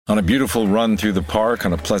On a beautiful run through the park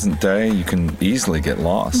on a pleasant day, you can easily get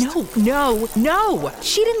lost. No!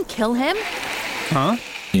 She didn't kill him. Huh?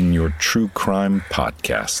 In your true crime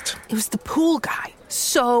podcast. It was the pool guy.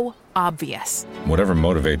 So obvious. Whatever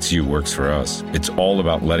motivates you works for us. It's all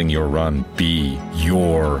about letting your run be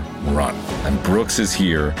your run. And Brooks is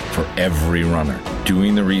here for every runner,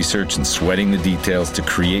 doing the research and sweating the details to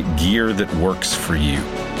create gear that works for you.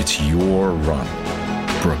 It's your run.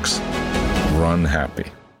 Brooks, run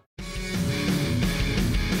happy.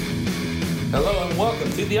 Hello and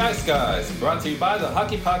welcome to The Ice Guys, brought to you by the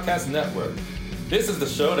Hockey Podcast Network. This is the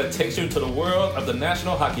show that takes you to the world of the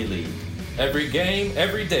National Hockey League. Every game,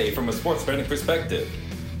 every day from a sports betting perspective.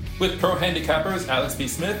 With pro handicappers Alex B.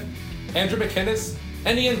 Smith, Andrew McInnes,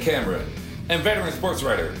 and Ian Cameron, and veteran sports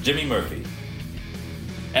writer Jimmy Murphy.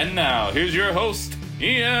 And now, here's your host,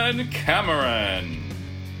 Ian Cameron.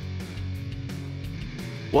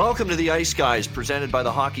 Welcome to the Ice Guys, presented by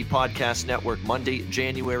the Hockey Podcast Network. Monday,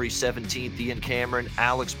 January 17th, Ian Cameron,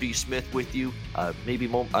 Alex B. Smith with you, maybe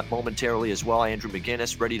momentarily as well, Andrew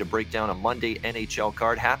McInnes, ready to break down a Monday NHL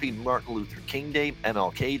card. Happy Martin Luther King Day,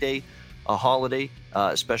 MLK Day, a holiday,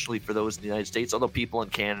 especially for those in the United States, although people in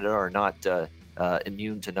Canada are not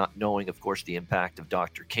immune to not knowing, of course, the impact of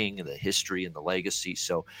Dr. King and the history and the legacy.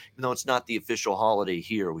 So even though it's not the official holiday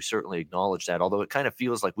here, we certainly acknowledge that, although it kind of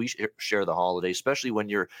feels like we share the holiday, especially when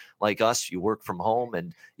you're like us, you work from home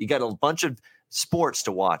and you got a bunch of sports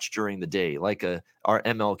to watch during the day, like our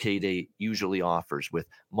MLK Day usually offers, with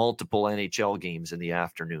multiple NHL games in the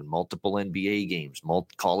afternoon, multiple NBA games,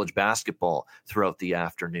 college basketball throughout the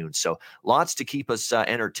afternoon. So lots to keep us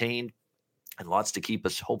entertained, and lots to keep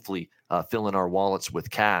us hopefully filling our wallets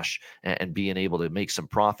with cash and being able to make some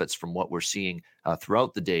profits from what we're seeing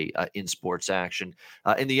throughout the day in sports action.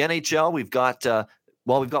 In the NHL, we've got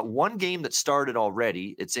one game that started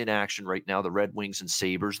already. It's in action right now, the Red Wings and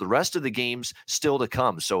Sabres. The rest of the games still to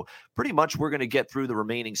come. So pretty much we're going to get through the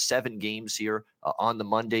remaining 7 games here on the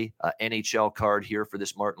Monday NHL card here for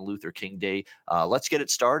this Martin Luther King Day. Let's get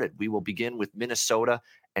it started. We will begin with Minnesota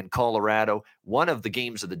and Colorado, one of the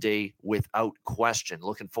games of the day without question.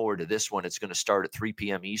 Looking forward to this one. It's going to start at 3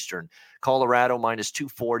 p.m. Eastern. Colorado minus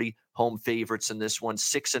 240, home favorites in this one,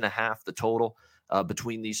 6.5 the total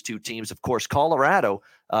between these two teams. Of course, Colorado,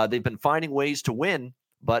 they've been finding ways to win,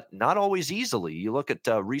 but not always easily. You look at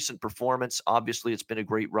recent performance. Obviously, it's been a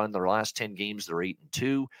great run. Their last 10 games, they're 8-2.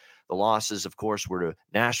 The losses, of course, were to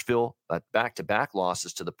Nashville, back-to-back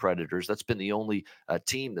losses to the Predators. That's been the only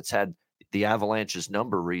team that's had the Avalanche's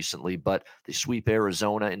number recently, but they sweep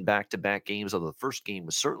Arizona in back-to-back games, although the first game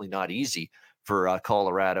was certainly not easy for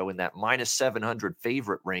Colorado in that minus 700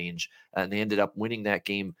 favorite range, and they ended up winning that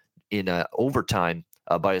game in overtime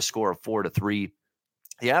by a score of 4-3.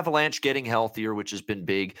 The Avalanche getting healthier, which has been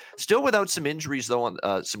big. Still without some injuries, though,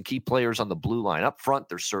 on some key players on the blue line. Up front,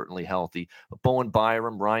 they're certainly healthy. But Bowen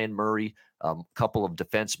Byram, Ryan Murray, a couple of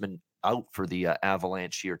defensemen out for the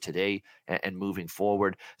Avalanche here today and moving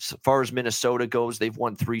forward. As far as Minnesota goes, they've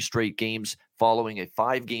won 3 straight games following a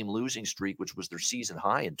 5-game losing streak, which was their season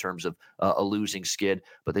high in terms of a losing skid.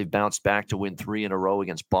 But they've bounced back to win 3 in a row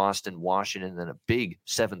against Boston, Washington, and a big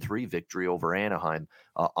 7-3 victory over Anaheim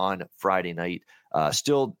on Friday night.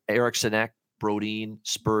 Still Eriksson, Brodin,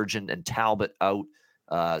 Spurgeon, and Talbot out.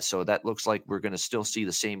 So that looks like we're going to still see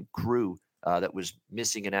the same crew that was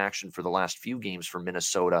missing in action for the last few games for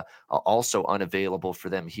Minnesota, also unavailable for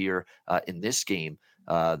them here in this game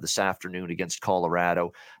this afternoon against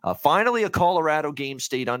Colorado. Finally, a Colorado game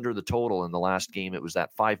stayed under the total in the last game. It was that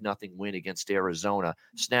 5-0 win against Arizona,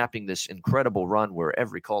 snapping this incredible run where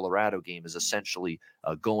every Colorado game is essentially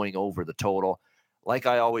going over the total. Like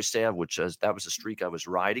I always say, that was a streak I was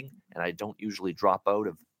riding, and I don't usually drop out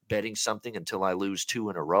of betting something until I lose 2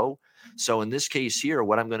 in a row. So in this case here,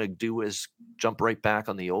 what I'm going to do is jump right back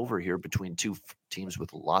on the over here between two teams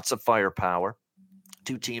with lots of firepower,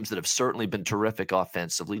 2 teams that have certainly been terrific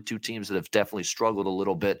offensively, 2 teams that have definitely struggled a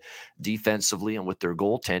little bit defensively and with their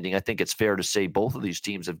goaltending. I think it's fair to say both of these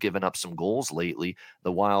teams have given up some goals lately,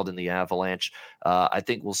 the Wild and the Avalanche. I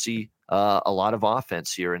think we'll see a lot of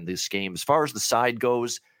offense here in this game. As far as the side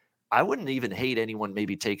goes, I wouldn't even hate anyone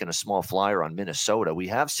maybe taking a small flyer on Minnesota. We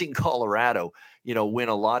have seen Colorado, win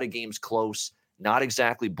a lot of games close, not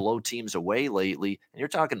exactly blow teams away lately. And you're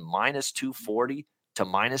talking minus 240 to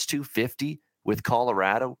minus 250 with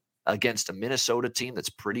Colorado against a Minnesota team that's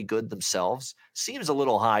pretty good themselves. Seems a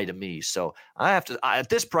little high to me. So at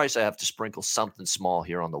this price, I have to sprinkle something small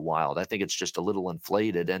here on the Wild. I think it's just a little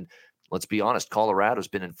inflated. And let's be honest, Colorado's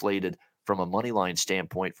been inflated from a money line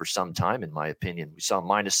standpoint for some time, in my opinion. We saw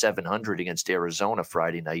minus 700 against Arizona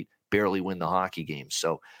Friday night, barely win the hockey game.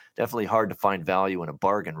 So definitely hard to find value in a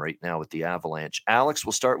bargain right now with the Avalanche. Alex,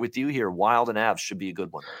 we'll start with you here. Wild and Avs should be a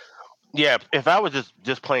good one. Yeah, if I was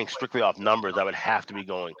just playing strictly off numbers, I would have to be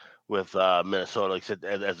going with Minnesota. Like I said,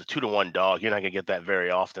 as a 2-1 dog, you're not gonna get that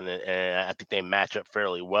very often, and I think they match up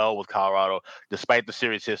fairly well with Colorado, despite the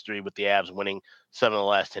series history with the Avs winning 7 of the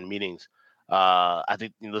last 10 meetings. I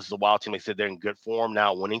think this is a Wild team. Like I said, they're in good form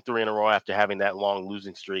now, winning 3 in a row after having that long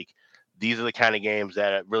losing streak. These are the kind of games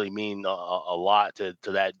that really mean a lot to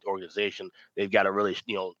that organization. They've got to really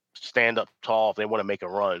stand up tall if they want to make a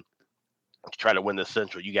run to try to win the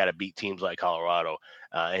Central. You got to beat teams like Colorado,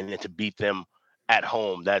 and then to beat them at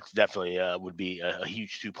home, that's definitely would be a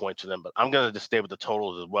huge 2 points for them. But I'm going to just stay with the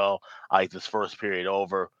totals as well. I like this first period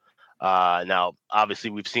over. Now, obviously,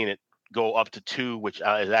 we've seen it go up to 2, which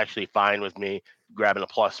is actually fine with me, grabbing a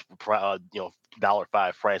plus,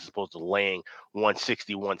 $1.05 price as opposed to laying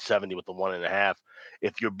 160, 170 with the 1.5.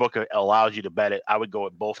 If your book allows you to bet it, I would go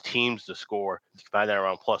with both teams to score. You find that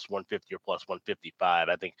around plus 150 or plus 155.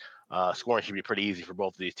 I think scoring should be pretty easy for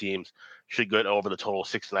both of these teams. Should get over the total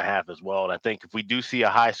 6.5 as well. And I think if we do see a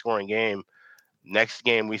high scoring game, next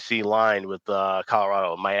game we see lined with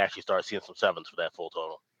Colorado, might actually start seeing some 7s for that full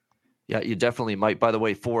total. Yeah, you definitely might. By the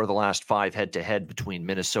way, 4 of the last 5 head-to-head between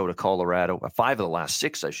Minnesota, Colorado, 5 of the last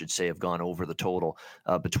 6, I should say, have gone over the total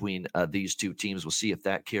between these two teams. We'll see if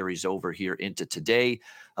that carries over here into today.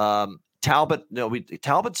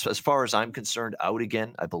 Talbot's, as far as I'm concerned, out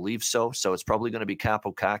again. I believe so. So it's probably going to be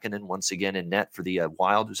Kaapo Kähkönen once again in net for the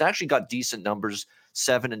Wild, who's actually got decent numbers,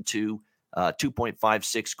 7-2.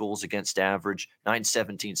 2.56 goals against average,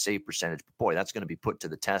 917 save percentage. Boy, that's going to be put to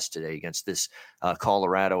the test today against this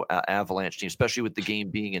Colorado Avalanche team, especially with the game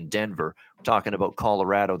being in Denver. We're talking about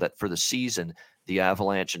Colorado, that for the season, the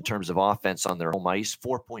Avalanche, in terms of offense on their home ice,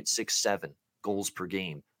 4.67 goals per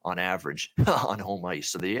game on average on home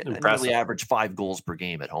ice. So they nearly average 5 goals per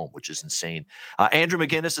game at home, which is insane. Andrew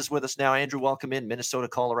McGinnis is with us now. Andrew, welcome in. Minnesota,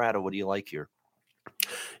 Colorado. What do you like here?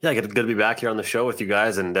 Yeah, good to be back here on the show with you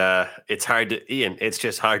guys, and it's hard to, Ian. It's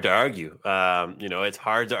just hard to argue. It's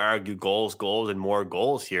hard to argue goals, and more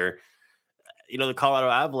goals here. The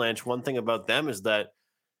Colorado Avalanche. One thing about them is that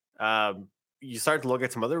you start to look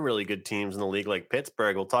at some other really good teams in the league, like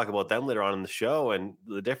Pittsburgh. We'll talk about them later on in the show, and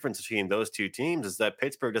the difference between those two teams is that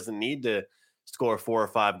Pittsburgh doesn't need to score 4 or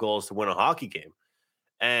 5 goals to win a hockey game.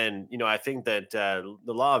 And, I think that the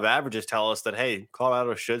law of averages tell us that, hey,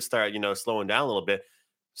 Colorado should start, slowing down a little bit.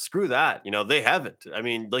 Screw that. They haven't. I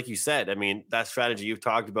mean, like you said, that strategy you've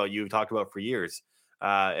talked about for years.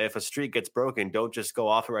 If a streak gets broken, don't just go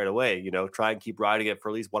off it right away. Try and keep riding it for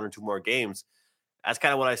at least 1 or 2 more games. That's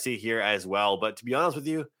kind of what I see here as well. But to be honest with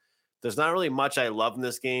you, there's not really much I love in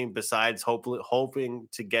this game besides hoping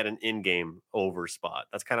to get an in-game over spot.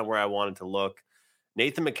 That's kind of where I wanted to look.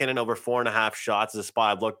 Nathan MacKinnon over 4.5 shots is a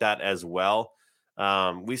spot I've looked at as well.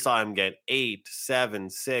 We saw him get 8, 7,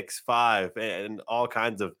 6, 5, and all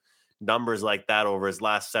kinds of numbers like that over his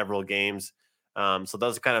last several games. So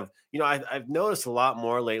those are kind of, I've noticed a lot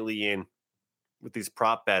more lately with these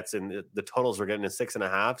prop bets and the totals we're getting in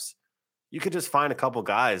 6.5s. You could just find a couple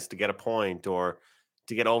guys to get a point or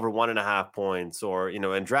to get over 1.5 points, or,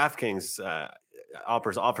 and DraftKings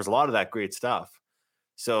offers a lot of that great stuff.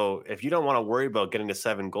 So if you don't want to worry about getting to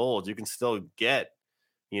 7 goals, you can still get,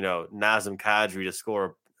 Nazem Kadri to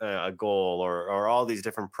score a goal or all these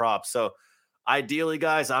different props. So ideally,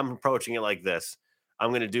 guys, I'm approaching it like this.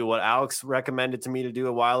 I'm going to do what Alex recommended to me to do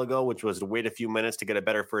a while ago, which was to wait a few minutes to get a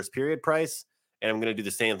better first period price. And I'm going to do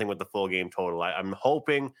the same thing with the full game total. I'm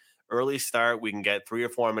hoping early start, we can get 3 or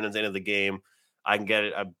 4 minutes into the game. I can get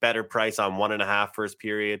a better price on 1.5 first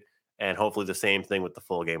period, and hopefully the same thing with the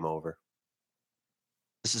full game over.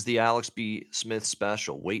 This is the Alex B. Smith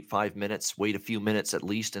special. Wait 5 minutes, wait a few minutes at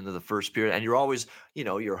least into the first period. And you're always,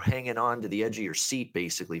 you're hanging on to the edge of your seat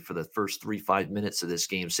basically for the first 3-5 minutes of this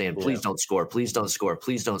game saying, please don't score, please don't score,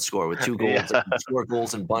 please don't score, with 2 goals that can score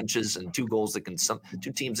goals in bunches, and 2 goals that can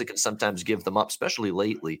 2 teams that can sometimes give them up, especially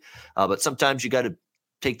lately. But sometimes you got to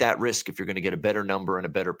take that risk if you're going to get a better number and a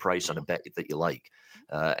better price on a bet that you like.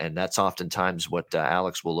 And that's oftentimes what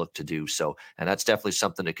Alex will look to do. So, and that's definitely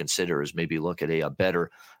something to consider, is maybe look at a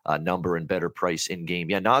better number and better price in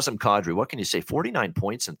game. Yeah, Nazem Kadri, what can you say? 49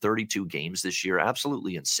 points in 32 games this year.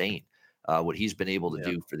 Absolutely insane. What he's been able to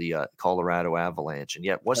do for the Colorado Avalanche. And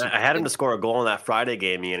yet I had him to score a goal in that Friday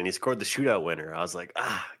game, Ian, and he scored the shootout winner. I was like,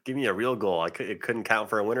 give me a real goal. It couldn't count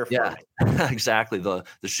for a winner for me. Exactly. The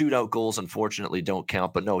shootout goals, unfortunately, don't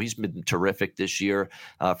count. But no, he's been terrific this year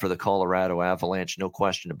for the Colorado Avalanche. No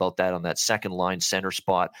question about that, on that second line center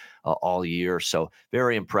spot all year. So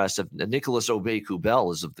very impressive. Nicholas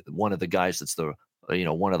Aube-Kubel is one of the guys that's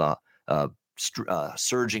one of the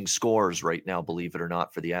surging scores right now, believe it or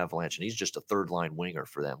not, for the Avalanche. And he's just a third-line winger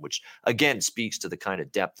for them, which, again, speaks to the kind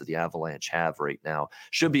of depth that the Avalanche have right now.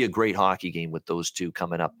 Should be a great hockey game with those two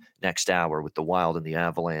coming up next hour with the Wild and the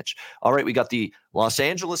Avalanche. All right, we got the Los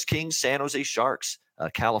Angeles Kings, San Jose Sharks.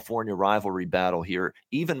 California rivalry battle here.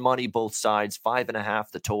 Even money both sides, 5.5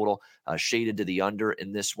 the total, shaded to the under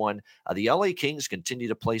in this one. The LA Kings continue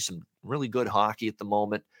to play some really good hockey at the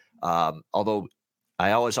moment, although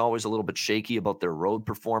I always a little bit shaky about their road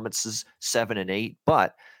performances, 7-8,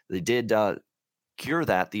 but they did cure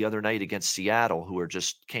that the other night against Seattle, who are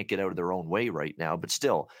just can't get out of their own way right now. But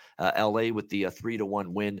still, LA with the 3-1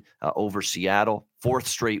 win over Seattle, fourth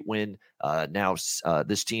straight win. Now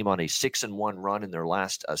this team on a 6-1 run in their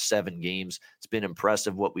last 7 games. It's been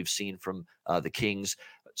impressive what we've seen from the Kings.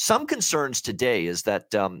 Some concerns today is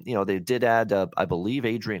that, they did add, I believe,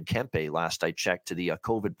 Adrian Kempe, last I checked, to the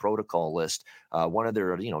COVID protocol list. One of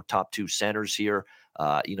their, top 2 centers here.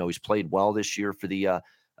 He's played well this year for the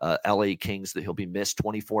LA Kings, that he'll be missed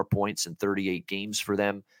 24 points in 38 games for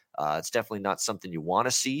them. It's definitely not something you want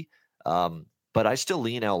to see. But I still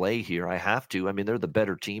lean LA here. I have to. I mean, they're the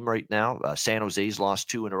better team right now. San Jose's lost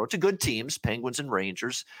 2 in a row to good teams, Penguins and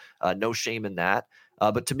Rangers. No shame in that.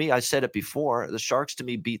 But to me, I said it before, the Sharks to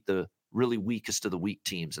me beat the really weakest of the weak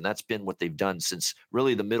teams. And that's been what they've done since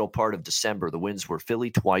really the middle part of December. The wins were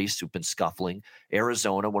Philly twice, who've been scuffling,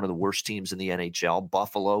 Arizona, one of the worst teams in the NHL,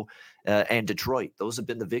 Buffalo, and Detroit. Those have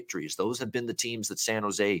been the victories. Those have been the teams that San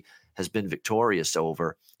Jose has been victorious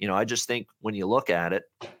over. I just think when you look at it,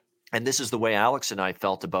 and this is the way Alex and I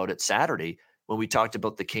felt about it Saturday when we talked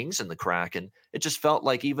about the Kings and the Kraken, it just felt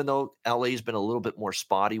like even though LA's been a little bit more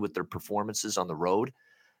spotty with their performances on the road,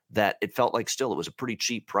 that it felt like still it was a pretty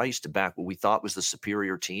cheap price to back what we thought was the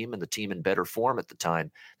superior team and the team in better form at the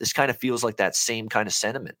time. This kind of feels like that same kind of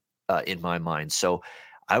sentiment in my mind. So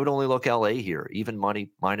I would only look LA here, even money,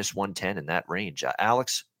 -110 in that range.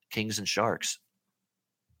 Alex, Kings and Sharks.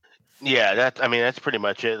 Yeah, that's pretty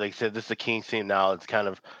much it. Like I said, this is a Kings team now. It's kind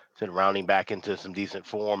of rounding back into some decent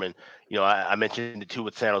form. And, I mentioned it too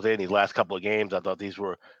with San Jose in these last couple of games. I thought these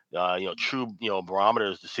were, true,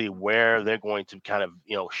 barometers to see where they're going to kind of,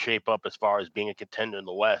 shape up as far as being a contender in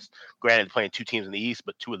the West. Granted, playing 2 teams in the East,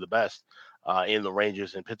 but 2 of the best in the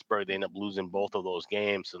Rangers and Pittsburgh. They end up losing both of those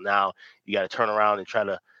games. So now you got to turn around and try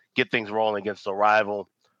to get things rolling against a rival,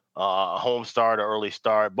 a home start or early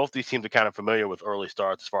start. Both these teams are kind of familiar with early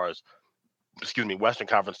starts as far as, Western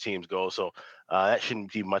Conference teams go. So that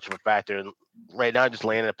shouldn't be much of a factor. And right now, just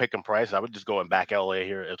laying at a pick and price, I would just go and back LA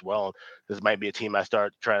here as well. This might be a team I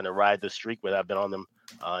start trying to ride this streak with. I've been on them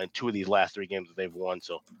in 2 of these last 3 games that they've won.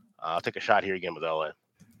 So I'll take a shot here again with LA.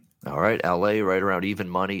 All right, LA right around even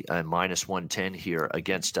money and -110 here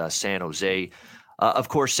against San Jose. Of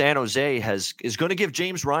course, San Jose is going to give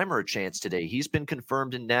James Reimer a chance today. He's been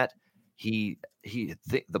confirmed in net. The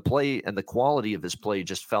play and the quality of his play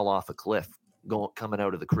just fell off a cliff coming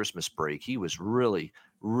out of the Christmas break. He was really,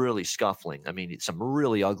 really scuffling. I mean, some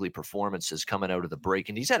really ugly performances coming out of the break.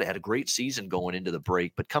 And he's had a great season going into the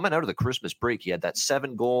break. But coming out of the Christmas break, he had that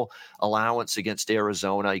 7-goal allowance against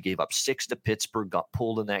Arizona. He gave up 6 to Pittsburgh, got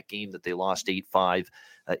pulled in that game that they lost 8-5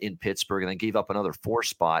 in Pittsburgh, and then gave up another 4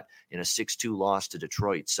 spot in a 6-2 loss to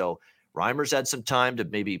Detroit. So Reimer's had some time to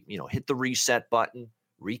maybe, hit the reset button,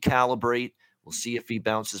 recalibrate. We'll see if he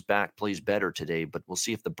bounces back, plays better today, but we'll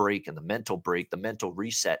see if the break, the mental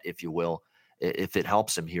reset, if you will, if it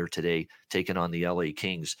helps him here today, taking on the LA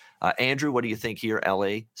Kings. Andrew, what do you think here,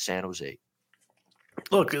 LA, San Jose?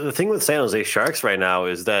 Look, the thing with San Jose Sharks right now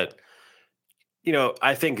is that,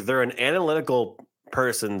 I think they're an analytical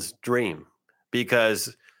person's dream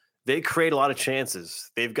because they create a lot of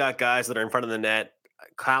chances. They've got guys that are in front of the net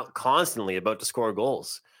constantly about to score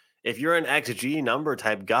goals. If you're an XG number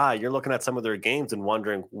type guy, you're looking at some of their games and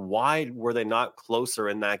wondering, why were they not closer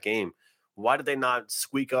in that game? Why did they not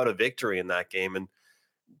squeak out a victory in that game? And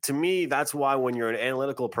to me, that's why when you're an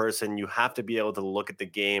analytical person, you have to be able to look at the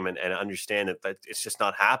game and understand that it's just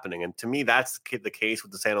not happening. And to me, that's the case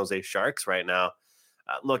with the San Jose Sharks right now.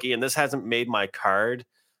 Look, Ian, this hasn't made my card,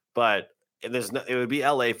 but it would be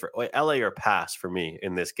LA or pass for me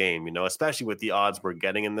in this game, especially with the odds we're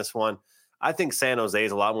getting in this one. I think San Jose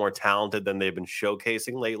is a lot more talented than they've been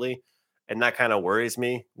showcasing lately, and that kind of worries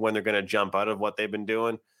me when they're going to jump out of what they've been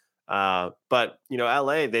doing. But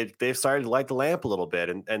LA, they've started to light the lamp a little bit,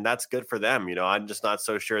 and that's good for them. I'm just not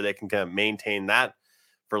so sure they can kind of maintain that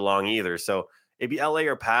for long either. So it'd be LA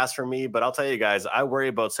or pass for me. But I'll tell you guys, I worry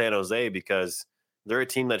about San Jose because they're a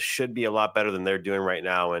team that should be a lot better than they're doing right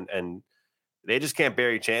now, and they just can't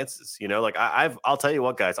bury chances. I'll tell you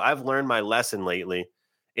what, guys, I've learned my lesson lately.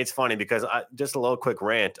 it's funny because just a little quick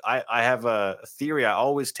rant. I have a theory.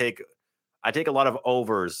 I take a lot of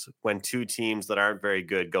overs when two teams that aren't very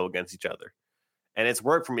good go against each other, and it's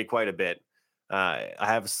worked for me quite a bit. I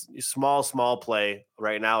have small play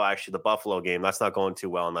right now. Actually, the Buffalo game, that's not going too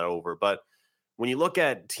well in that over. But when you look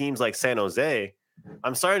at teams like San Jose,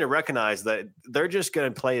 I'm starting to recognize that they're just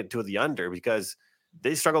going to play it to the under because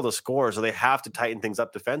they struggle to score, so they have to tighten things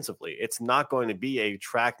up defensively. It's not going to be a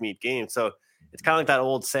track meet game. So it's kind of like that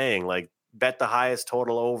old saying, like bet the highest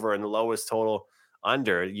total over and the lowest total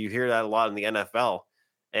under. You hear that a lot in the NFL.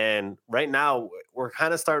 And right now, we're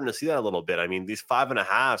kind of starting to see that a little bit. I mean, these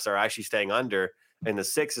 5.5s are actually staying under, and the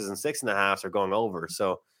 6s and 6.5s are going over.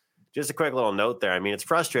 So just a quick little note there. I mean, it's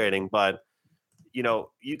frustrating, but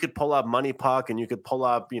you could pull up Money Puck and you could pull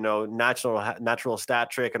up, natural stat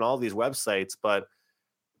trick and all these websites, but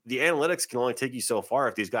the analytics can only take you so far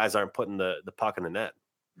if these guys aren't putting the puck in the net.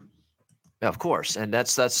 Of course. And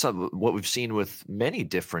that's what we've seen with many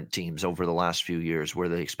different teams over the last few years, where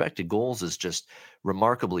the expected goals is just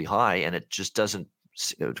remarkably high, and it just doesn't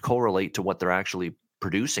correlate to what they're actually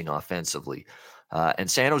producing offensively. And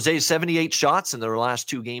San Jose, 78 shots in their last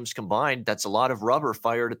 2 games combined. That's a lot of rubber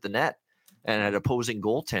fired at the net and at opposing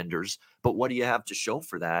goaltenders. But what do you have to show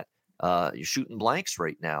for that? You're shooting blanks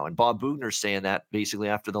right now. And Bob Bugner's saying that basically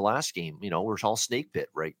after the last game. We're all snake bit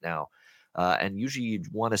right now. And usually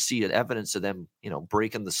you'd want to see evidence of them,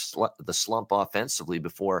 breaking the slump offensively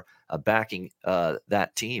before backing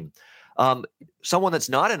that team. Someone that's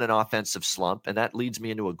not in an offensive slump, and that leads me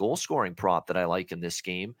into a goal-scoring prop that I like in this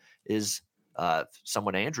game, is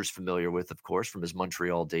someone Andrew's familiar with, of course, from his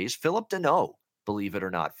Montreal days, Phillip Danault. Believe it or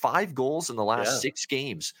not, 5 goals in the last 6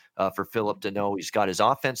 games for Phillip Danault. He's got his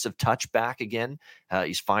offensive touch back again.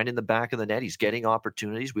 He's finding the back of the net. He's getting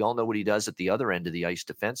opportunities. We all know what he does at the other end of the ice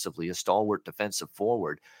defensively, a stalwart defensive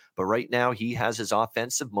forward. But right now he has his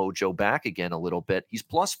offensive mojo back again a little bit. He's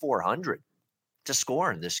plus 400 to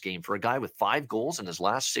score in this game for a guy with 5 goals in his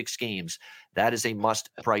last 6 games. That is a must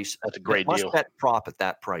price. That's a great deal. Must bet prop at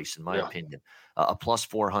that price, in my opinion. A plus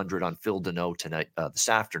 400 on Phil Danault tonight, this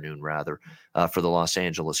afternoon rather, for the Los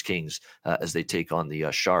Angeles Kings as they take on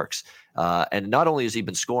the Sharks. And not only has he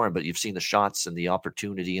been scoring, but you've seen the shots and the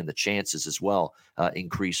opportunity and the chances as well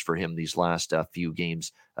increase for him these last few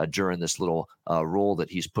games during this little role that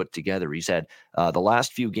he's put together. He's had the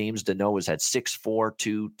last few games, Danault has had 6, 4,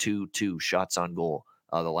 2, 2, 2 shots on goal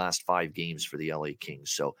the last 5 games for the LA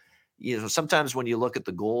Kings. So, sometimes when you look at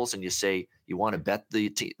the goals and you say you want to bet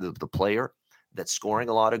the player that's scoring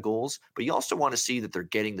a lot of goals, but you also want to see that they're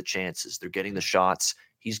getting the chances, they're getting the shots.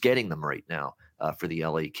 He's getting them right now for the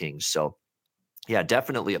LA Kings. So, yeah,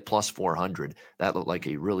 definitely at plus 400. That looked like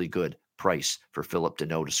a really good price for Phillip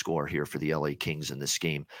Danault to score here for the LA Kings in this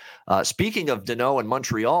game. Speaking of Danault and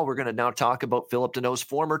Montreal, we're going to now talk about Phillip Danault's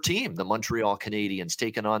former team, the Montreal Canadiens,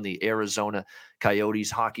 taking on the Arizona Coyotes,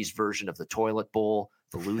 hockey's version of the Toilet Bowl,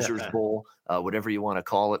 the Losers Bowl, whatever you want to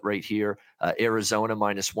call it right here. Arizona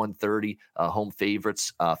minus 130, home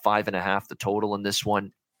favorites, 5.5 the total in this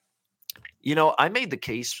one. I made the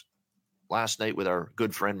case last night with our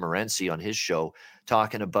good friend Morency on his show,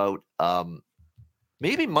 talking about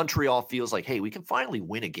maybe Montreal feels like, hey, we can finally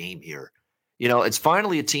win a game here. It's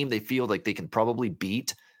finally a team they feel like they can probably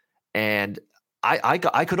beat. And I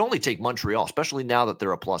could only take Montreal, especially now that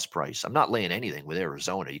they're a plus price. I'm not laying anything with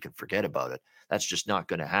Arizona. You can forget about it. That's just not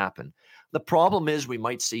going to happen. The problem is we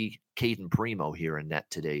might see Caden Primo here in net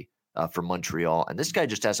today for Montreal. And this guy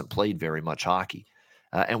just hasn't played very much hockey.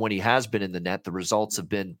 And when he has been in the net, the results have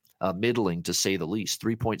been middling, to say the least.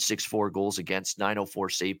 3.64 goals against, 904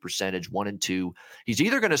 save percentage, 1-2. He's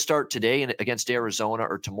either going to start today against Arizona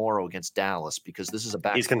or tomorrow against Dallas, because this is a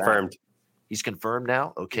back. He's confirmed. He's confirmed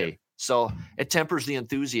now? Okay. Yeah. So it tempers the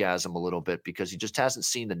enthusiasm a little bit because he just hasn't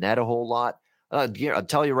seen the net a whole lot. I'll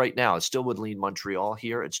tell you right now, it still would lean Montreal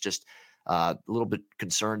here. It's just a little bit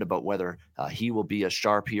concerned about whether he will be as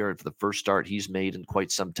sharp here for the first start he's made in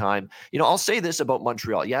quite some time. I'll say this about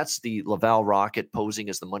Montreal. Yeah, it's the Laval Rocket posing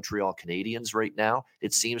as the Montreal Canadiens right now.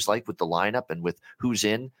 It seems like with the lineup and with who's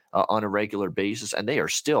in on a regular basis, and they are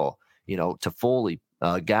still, Toffoli,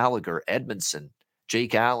 Gallagher, Edmondson,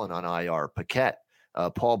 Jake Allen on IR, Paquette,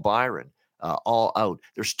 Paul Byron, all out.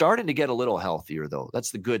 They're starting to get a little healthier, though.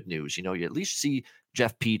 That's the good news. You at least see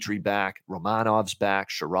Jeff Petrie back, Romanov's back,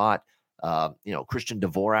 Sherratt. Christian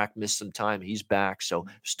Dvorak missed some time. He's back. So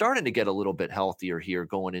starting to get a little bit healthier here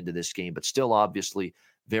going into this game, but still obviously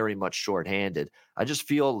very much shorthanded. I just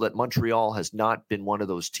feel that Montreal has not been one of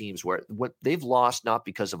those teams where they've lost not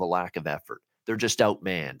because of a lack of effort. They're just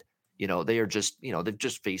outmanned. They are just, they're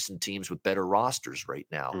just facing teams with better rosters right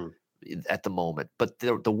now. at the moment. But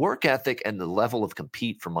the work ethic and the level of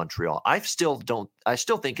compete for Montreal, I still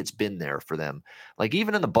think it's been there for them. Like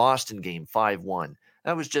even in the Boston game, 5-1,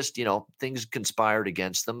 that was just, things conspired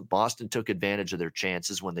against them. Boston took advantage of their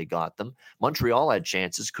chances when they got them. Montreal had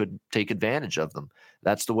chances, couldn't take advantage of them.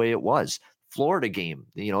 That's the way it was. Florida game,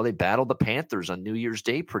 they battled the Panthers on New Year's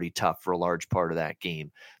Day pretty tough for a large part of that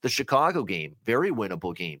game. The Chicago game, very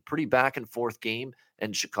winnable game, pretty back and forth game,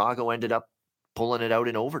 and Chicago ended up pulling it out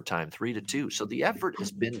in overtime, 3-2. So the effort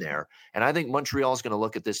has been there. And I think Montreal is going to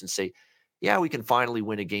look at this and say, yeah, we can finally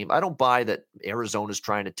win a game. I don't buy that Arizona's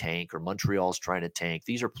trying to tank or Montreal's trying to tank.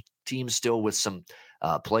 These are teams still with some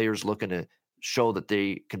players looking to show that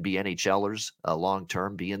they can be NHLers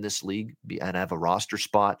long-term, be in this league and have a roster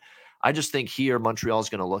spot. I just think here Montreal's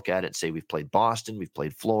going to look at it and say, we've played Boston, we've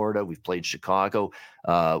played Florida, we've played Chicago,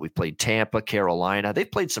 we've played Tampa, Carolina.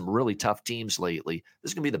 They've played some really tough teams lately. This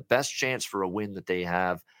is going to be the best chance for a win that they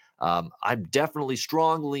have. I'm definitely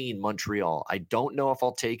strong lean Montreal. I don't know if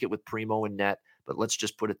I'll take it with Primo and net, but let's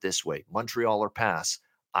just put it this way. Montreal or pass.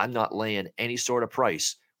 I'm not laying any sort of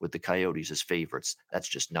price with the Coyotes as favorites. That's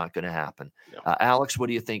just not going to happen. Yeah. Alex, what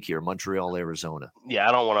do you think here? Montreal, Arizona. Yeah,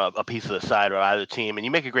 I don't want a piece of the side of either team. And you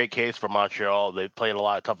make a great case for Montreal. They've played a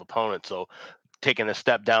lot of tough opponents, so taking a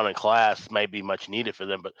step down in class might be much needed for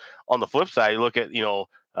them. But on the flip side, you look at,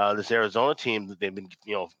 this Arizona team that they've been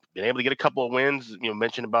able to get a couple of wins.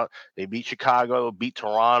 Mentioned about they beat Chicago, beat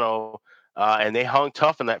Toronto, and they hung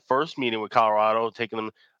tough in that first meeting with Colorado, taking them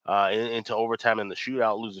into overtime in the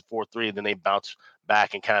shootout, losing 4-3. Then they bounced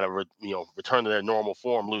back and kind of return to their normal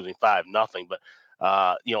form, losing 5-0. But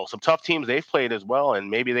some tough teams they've played as well, and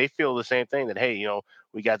maybe they feel the same thing that, hey,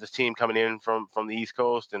 we got this team coming in from the East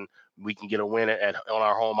Coast, and we can get a win on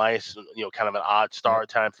our home ice. Kind of an odd start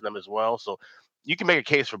time for them as well. So you can make a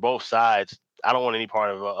case for both sides. I don't want any part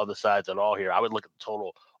of other sides at all here. I would look at the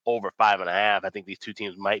total over 5.5. I think these two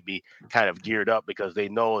teams might be kind of geared up because they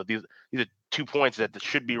know that these are 2 points that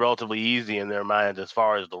should be relatively easy in their minds as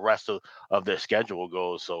far as the rest of their schedule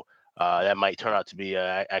goes. So that might turn out to be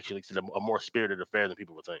actually a more spirited affair than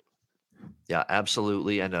people would think. Yeah,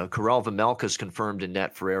 absolutely. And Karel Vejmelka's confirmed in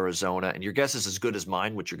net for Arizona. And your guess is as good as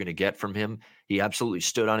mine what you're going to get from him. He absolutely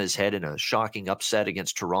stood on his head in a shocking upset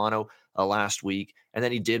against Toronto last week. And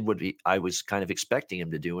then he did what I was kind of expecting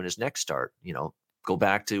him to do in his next start. Go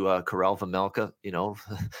back to Karel Vejmelka,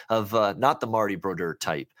 of not the Marty Brodeur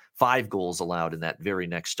type. 5 goals allowed in that very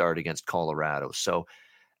next start against Colorado. So,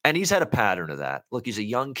 and he's had a pattern of that. Look, he's a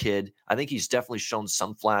young kid. I think he's definitely shown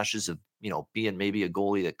some flashes of, being maybe a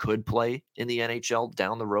goalie that could play in the NHL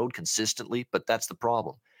down the road consistently, but that's the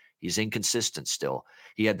problem. He's inconsistent still.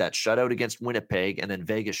 He had that shutout against Winnipeg, and then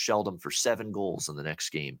Vegas shelled him for 7 goals in the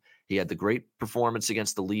next game. He had the great performance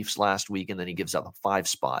against the Leafs last week, and then he gives up a 5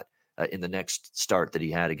 spot in the next start that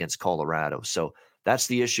he had against Colorado. So that's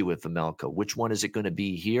the issue with Vejmelka. Which one is it going to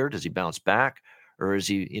be here? Does he bounce back? Or is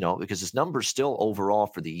he, because his numbers still overall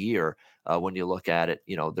for the year, when you look at it,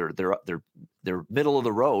 they're middle of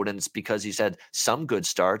the road, and it's because he's had some good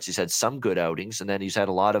starts, he's had some good outings, and then he's had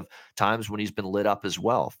a lot of times when he's been lit up as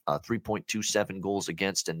well. 3.27 goals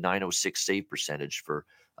against and 906 save percentage for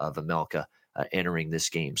Vejmelka entering this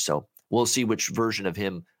game. So we'll see which version of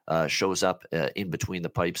him shows up in between the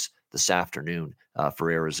pipes this afternoon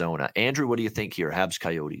for Arizona. Andrew, what do you think here? Habs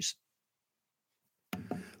Coyotes.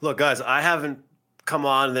 Look, guys, I haven't come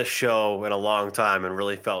on this show in a long time and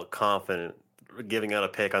really felt confident giving out a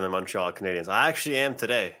pick on the Montreal Canadiens. I actually am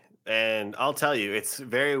today. And I'll tell you, it's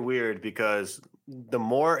very weird because the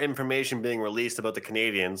more information being released about the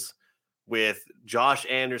Canadiens, with Josh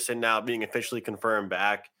Anderson now being officially confirmed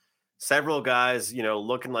back, several guys,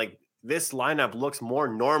 looking like this lineup looks more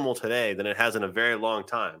normal today than it has in a very long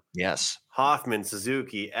time. Yes. Hoffman,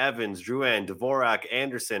 Suzuki, Evans, Drouin, Dvorak,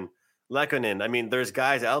 Anderson, Lekkonen. I mean, there's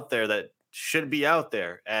guys out there that should be out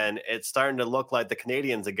there, and it's starting to look like the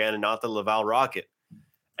Canadiens again and not the Laval Rocket.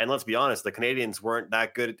 And let's be honest, the Canadiens weren't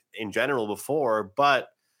that good in general before, but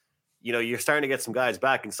you're starting to get some guys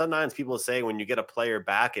back. And sometimes people say when you get a player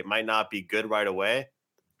back, it might not be good right away.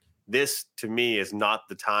 This, to me, is not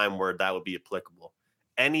the time where that would be applicable.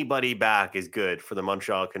 Anybody back is good for the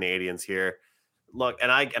Montreal Canadiens here. Look,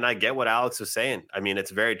 and I get what Alex was saying. I mean,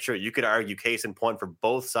 it's very true. You could argue case in point for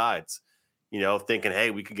both sides. Thinking,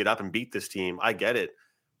 hey, we could get up and beat this team. I get it.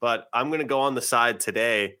 But I'm going to go on the side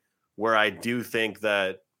today where I do think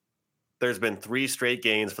that there's been 3 straight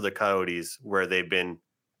games for the Coyotes where they've been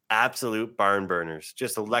absolute barn burners,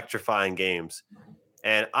 just electrifying games.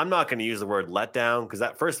 And I'm not going to use the word letdown because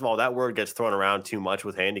that, first of all, that word gets thrown around too much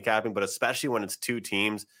with handicapping, but especially when it's 2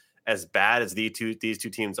 teams as bad as these two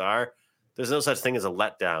teams are, there's no such thing as a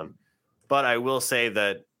letdown. But I will say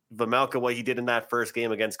that Vejmelka, what he did in that first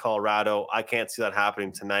game against Colorado, I can't see that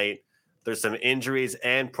happening tonight. There's some injuries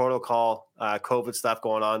and protocol COVID stuff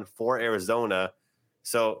going on for Arizona.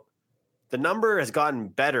 So the number has gotten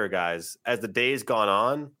better, guys, as the days gone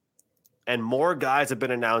on. And more guys have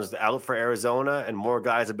been announced out for Arizona and more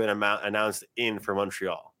guys have been announced in for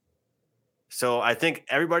Montreal. So I think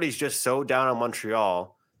everybody's just so down on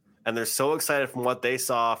Montreal and they're so excited from what they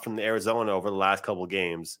saw from the Arizona over the last couple of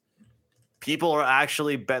games. People are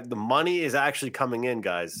actually the money is actually coming in,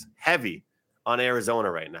 guys, heavy on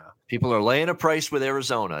Arizona right now. People are laying a price with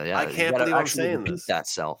Arizona. Yeah, I can't believe I'm saying this.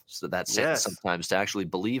 That's sometimes to actually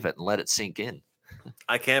believe it and let it sink in.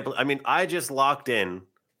 I can't. I mean, I just locked in.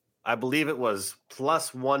 I believe it was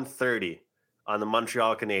plus 130 on the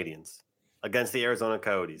Montreal Canadiens against the Arizona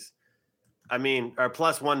Coyotes. I mean, or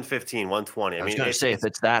plus 115, 120. I was going to say, if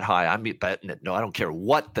it's that high, I'm betting it. No, I don't care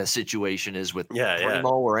what the situation is with Primo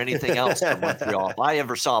or anything else from Montreal. If I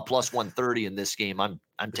ever saw a plus 130 in this game, I'm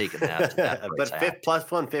taking that. But plus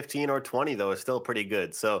 115 or 20, though, is still pretty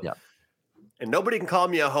good. So, and nobody can call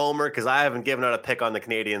me a homer because I haven't given out a pick on the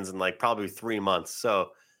Canadiens in like probably 3 months. So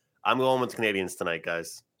I'm going with the Canadiens tonight,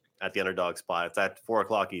 guys, at the underdog spot. It's at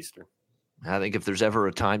 4:00 Eastern. I think if there's ever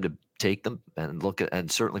a time to take them and look at,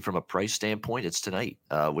 and certainly from a price standpoint, it's tonight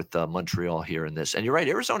with Montreal here in this. And you're right,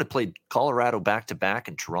 Arizona played Colorado back-to-back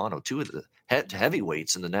and Toronto, two of the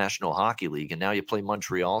heavyweights in the National Hockey League, and now you play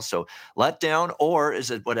Montreal. So let down, or is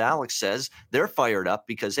it what Alex says? They're fired up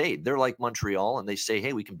because, hey, they're like Montreal, and they say,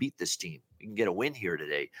 hey, we can beat this team. We can get a win here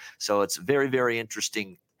today. So it's very, very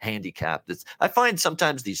interesting handicap. I find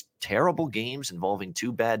sometimes these terrible games involving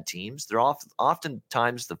two bad teams, they're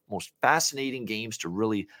oftentimes the most fascinating games to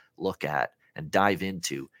really look at and dive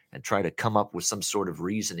into and try to come up with some sort of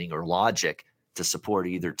reasoning or logic to support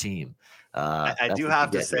either team. I do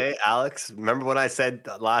have to say, Alex, remember when I said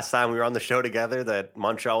last time we were on the show together that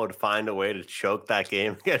Montreal would find a way to choke that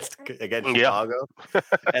game against Chicago?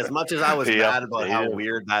 As much as I was mad about how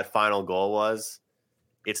weird that final goal was,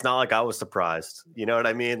 it's not like I was surprised. You know what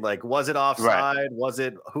I mean? Like, was it offside? Right. Was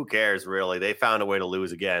it? Who cares, really? They found a way to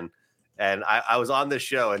lose again. And I was on this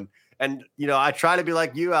show, and you know, I try to be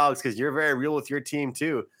like you, Alex, because you're very real with your team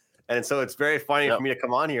too. And so it's very funny for me to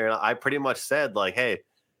come on here. And I pretty much said, like, hey,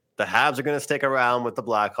 the Habs are going to stick around with the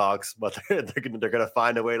Blackhawks, but they're going to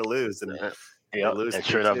find a way to lose. And lose. And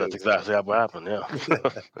sure enough, that's exactly what happened.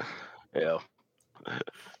 Yeah.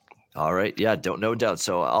 All right. Yeah, no doubt.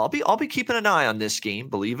 So I'll be keeping an eye on this game,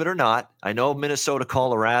 believe it or not. I know Minnesota,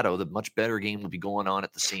 Colorado, the much better game will be going on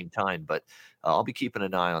at the same time, but I'll be keeping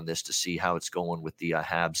an eye on this to see how it's going with the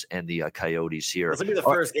Habs and the Coyotes here. This will be the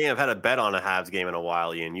first game I've had a bet on a Habs game in a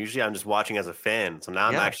while, Ian. Usually I'm just watching as a fan. So now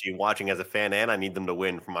I'm actually watching as a fan, and I need them to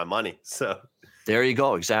win for my money. So there you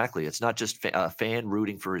go. Exactly. It's not just a fan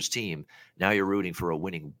rooting for his team. Now you're rooting for a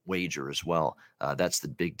winning wager as well. That's the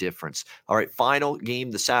big difference. All right. Final game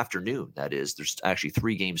this afternoon. That is, there's actually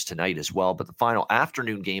 3 games tonight as well. But the final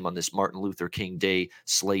afternoon game on this Martin Luther King Day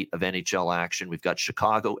slate of NHL action, we've got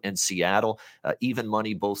Chicago and Seattle. Even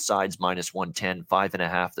money, both sides, minus 110,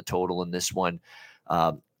 5.5 the total in this one.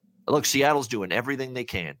 Look, Seattle's doing everything they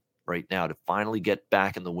can right now to finally get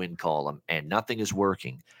back in the win column, and nothing is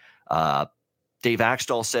working. Dave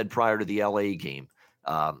Axtell said prior to the LA game,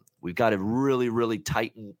 we've got to really, really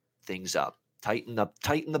tighten things up, tighten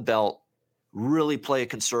the belt, really play a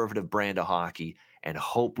conservative brand of hockey, and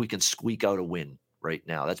hope we can squeak out a win right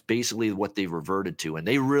now. That's basically what they reverted to, and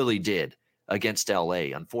they really did against LA.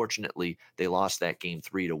 Unfortunately, they lost that game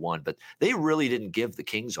 3-1, but they really didn't give the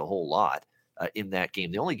Kings a whole lot in that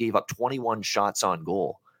game. They only gave up 21 shots on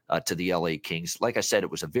goal to the LA Kings. Like I said, it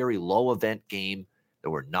was a very low event game. There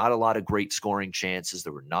were not a lot of great scoring chances.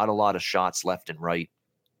 There were not a lot of shots left and right.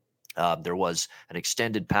 There was an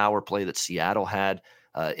extended power play that Seattle had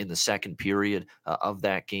in the second period of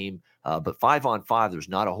that game. But 5-on-5, there's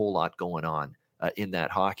not a whole lot going on in that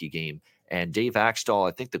hockey game. And Dave Axtell,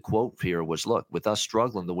 I think the quote here was, look, with us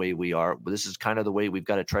struggling the way we are, this is kind of the way we've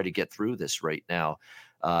got to try to get through this right now.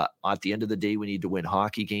 At the end of the day, we need to win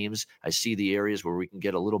hockey games. I see the areas where we can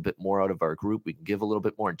get a little bit more out of our group. We can give a little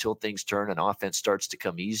bit more until things turn and offense starts to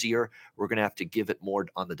come easier. We're going to have to give it more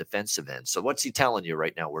on the defensive end. So what's he telling you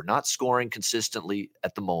right now? We're not scoring consistently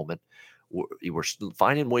at the moment. We're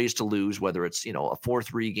finding ways to lose, whether it's, a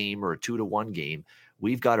 4-3 game or a 2-1 game.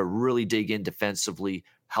 We've got to really dig in defensively,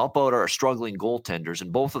 help out our struggling goaltenders,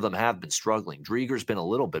 and both of them have been struggling. Drieger's been a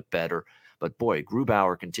little bit better, but boy,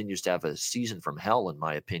 Grubauer continues to have a season from hell, in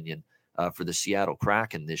my opinion, for the Seattle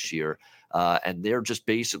Kraken this year. And they're just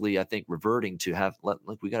basically, I think, reverting to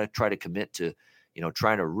we got to try to commit to,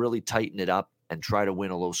 trying to really tighten it up and try to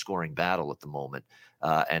win a low-scoring battle at the moment.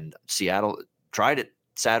 And Seattle tried it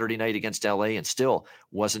Saturday night against LA and still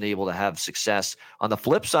wasn't able to have success. On the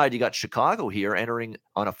flip side, you got Chicago here entering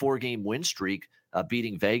on a 4-game win streak,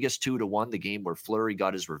 beating Vegas 2-1, the game where Fleury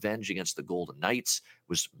got his revenge against the Golden Knights.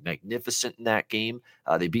 Was magnificent in that game.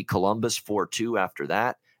 They beat Columbus 4-2 after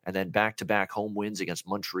that, and then back-to-back home wins against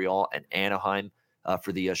Montreal and Anaheim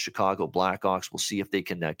for the Chicago Blackhawks. We'll see if they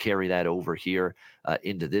can carry that over here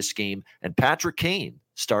into this game. And Patrick Kane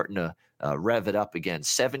starting to rev it up again.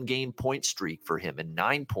 7-game point streak for him and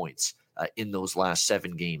 9 points in those last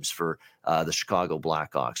 7 games for the Chicago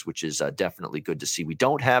Blackhawks, which is definitely good to see. We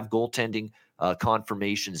don't have goaltending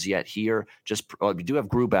confirmations yet here. We do have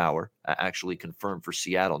Grubauer actually confirmed for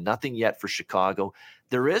Seattle. Nothing yet for Chicago.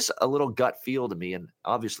 There is a little gut feel to me, and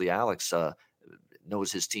obviously Alex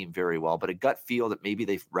knows his team very well, but a gut feel that maybe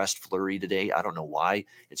they rest Fleury today. I don't know why.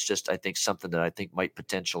 It's just, I think, something that I think might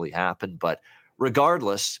potentially happen. But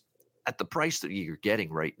regardless, at the price that you're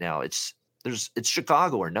getting right now, it's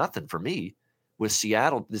Chicago or nothing for me with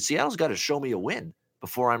Seattle. Seattle's got to show me a win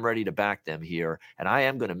before I'm ready to back them here. And I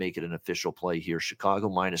am going to make it an official play here. Chicago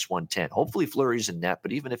 -110. Hopefully Fleury's in net,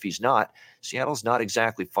 but even if he's not, Seattle's not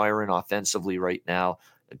exactly firing offensively right now.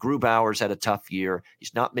 Grubauer's had a tough year.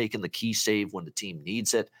 He's not making the key save when the team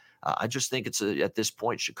needs it. I just think it's at this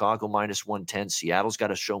point, Chicago -110. Seattle's got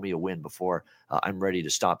to show me a win before I'm ready to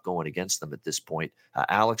stop going against them at this point.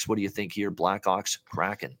 Alex, what do you think here? Blackhawks,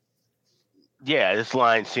 Kraken. Yeah, this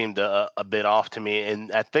line seemed a bit off to me.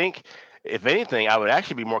 And I think, if anything, I would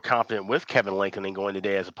actually be more confident with Kevin Lankinen going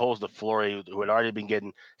today as opposed to Fleury, who had already been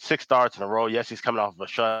getting 6 starts in a row. Yes, he's coming off of a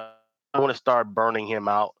shut. I want to start burning him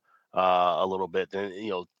out a little bit.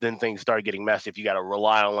 Then things start getting messy if you got to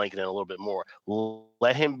rely on Lankinen a little bit more.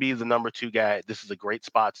 Let him be the number 2 guy. This is a great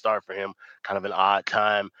spot start for him, kind of an odd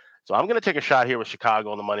time. So I'm going to take a shot here with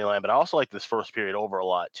Chicago on the money line, but I also like this first period over a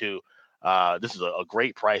lot too. This is a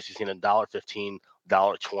great price. You've seen $1.15,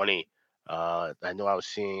 $1.20. I know I was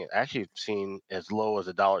seeing as low as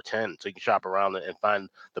 $1.10. So you can shop around and find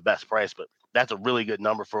the best price, but that's a really good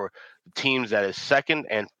number for teams that is 2nd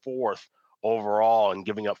and 4th overall and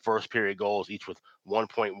giving up first period goals, each with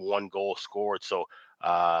 1.1 goals scored. So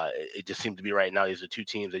it just seems to be right now, these are 2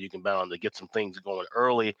 teams that you can bet on to get some things going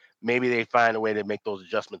early. Maybe they find a way to make those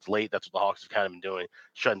adjustments late. That's what the Hawks have kind of been doing,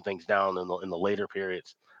 shutting things down in the later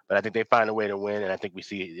periods. But I think they find a way to win, and I think we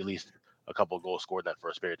see at least a couple of goals scored in that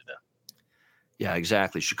first period today. Yeah,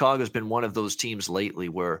 exactly. Chicago's been one of those teams lately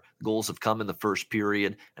where goals have come in the first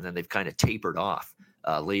period, and then they've kind of tapered off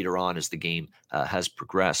later on as the game has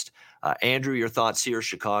progressed. Andrew, your thoughts here,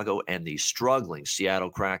 Chicago and the struggling Seattle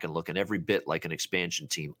Kraken looking every bit like an expansion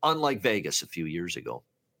team, unlike Vegas a few years ago.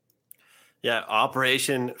 Yeah,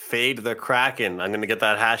 Operation Fade the Kraken. I'm going to get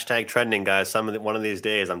that hashtag trending, guys. One of these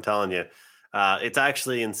days, I'm telling you. It's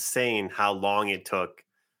actually insane how long it took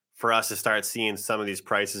for us to start seeing some of these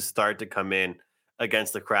prices start to come in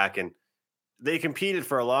against the Kraken. They competed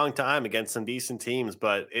for a long time against some decent teams,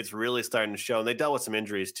 but it's really starting to show. And they dealt with some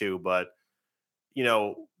injuries too. But,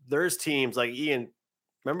 there's teams like Ian.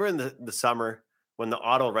 Remember in the summer when the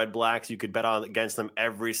Ottawa Red Blacks, you could bet on against them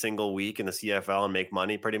every single week in the CFL and make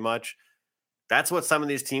money pretty much? That's what some of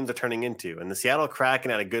these teams are turning into. And the Seattle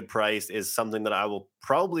Kraken at a good price is something that I will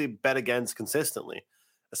probably bet against consistently,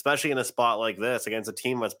 especially in a spot like this against a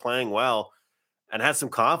team that's playing well and has some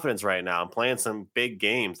confidence right now and playing some big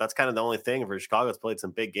games. That's kind of the only thing for Chicago. It's played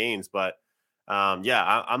some big games. But, I'm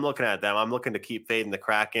looking at them. I'm looking to keep fading the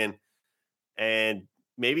Kraken and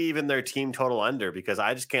maybe even their team total under, because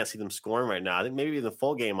I just can't see them scoring right now. I think maybe the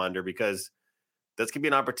full game under, because this could be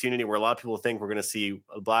an opportunity where a lot of people think we're going to see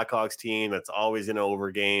a Blackhawks team that's always in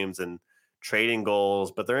over games and trading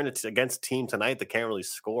goals, but they're against a team tonight that can't really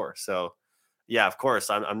score. So, yeah, of course,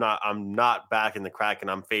 I'm not backing the Kraken.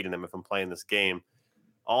 I'm fading them if I'm playing this game.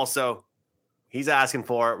 Also, he's asking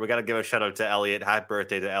for it. We got to give a shout out to Elliot. Happy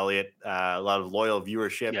birthday to Elliot. A lot of loyal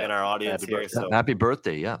viewership in our audience here. So happy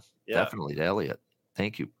birthday. Yeah, definitely to Elliot.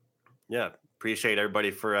 Thank you. Yeah. Appreciate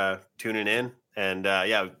everybody for tuning in. And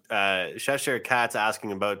Cheshire Cat's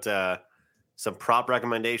asking about some prop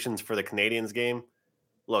recommendations for the Canadiens game.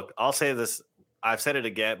 Look, I'll say this. I've said it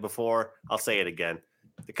again before. I'll say it again.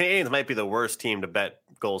 The Canadiens might be the worst team to bet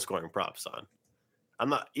goal scoring props on.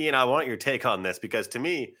 Ian, I want your take on this, because to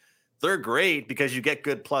me, they're great because you get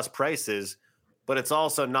good plus prices, but it's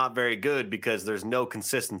also not very good because there's no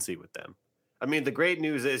consistency with them. I mean, the great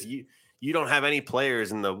news is you don't have any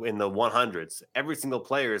players in the 100s. Every single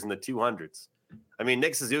player is in the 200s. I mean,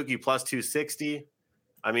 Nick Suzuki plus 260.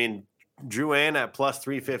 I mean, Drouin at plus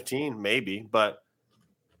 315, maybe, but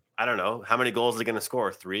I don't know. How many goals are they going to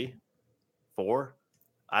score? 3? 4?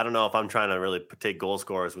 I don't know if I'm trying to really take goal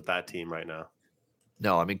scorers with that team right now.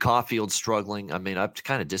 No, I mean, Caulfield's struggling. I mean, I'm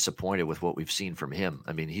kind of disappointed with what we've seen from him.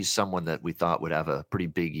 I mean, he's someone that we thought would have a pretty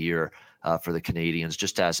big year for the Canadians.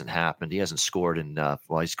 Just hasn't happened. He hasn't scored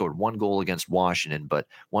he scored one goal against Washington, but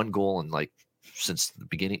one goal in since the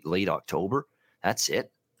beginning, late October. That's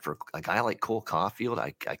it. For a guy like Cole Caulfield,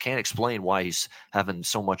 I can't explain why he's having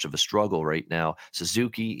so much of a struggle right now.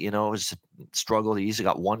 Suzuki, has struggled. He's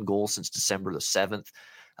got one goal since December the 7th.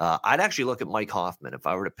 I'd actually look at Mike Hoffman if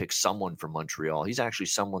I were to pick someone from Montreal. He's actually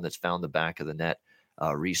someone that's found the back of the net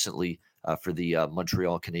recently for the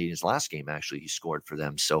Montreal Canadiens. Last game, actually, he scored for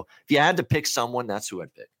them. So if you had to pick someone, that's who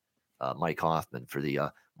I'd pick. Mike Hoffman for the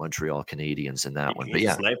Montreal Canadiens in that one. He's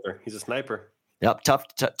a sniper. He's a sniper. Yep,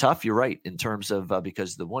 tough. You're right in terms of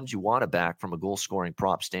because the ones you want to back from a goal scoring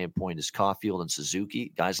prop standpoint is Caulfield and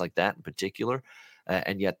Suzuki, guys like that in particular.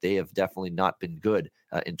 And yet they have definitely not been good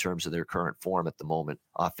in terms of their current form at the moment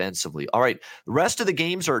offensively. All right, the rest of the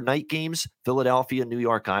games are night games. Philadelphia, New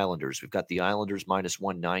York Islanders. We've got the Islanders minus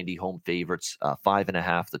 190 home favorites,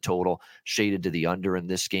 5.5 the total, shaded to the under in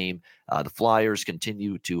this game. The Flyers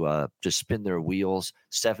continue to just spin their wheels.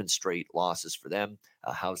 7 straight losses for them.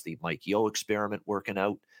 How's the Mike Yeo experiment working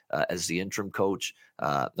out as the interim coach?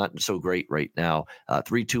 Not so great right now.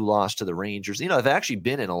 3-2 loss to the Rangers. They've actually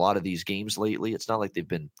been in a lot of these games lately. It's not like they've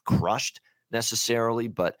been crushed necessarily,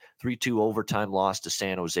 but 3-2 overtime loss to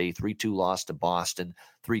San Jose, 3-2 loss to Boston,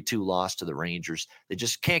 3-2 loss to the Rangers. They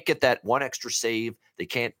just can't get that one extra save. They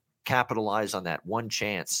can't capitalize on that one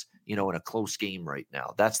chance, in a close game right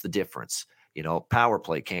now. That's the difference. Power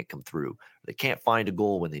play can't come through. They can't find a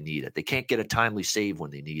goal when they need it. They can't get a timely save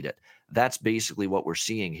when they need it. That's basically what we're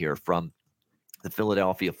seeing here from the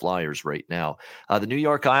Philadelphia Flyers right now. The New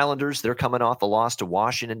York Islanders, they're coming off a loss to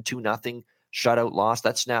Washington, 2-0 shutout loss.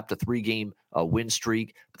 That snapped a 3-game win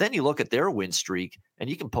streak. But then you look at their win streak, and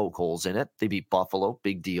you can poke holes in it. They beat Buffalo,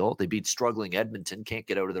 big deal. They beat struggling Edmonton, can't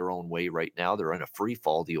get out of their own way right now. They're in a free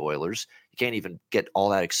fall, the Oilers. You can't even get all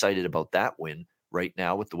that excited about that win right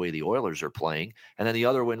now with the way the Oilers are playing. And then the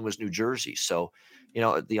other win was New Jersey. So,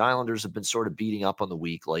 the Islanders have been sort of beating up on the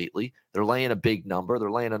week lately. They're laying a big number.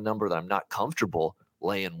 They're laying a number that I'm not comfortable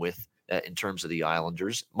laying with in terms of the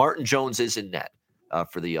Islanders. Martin Jones is in net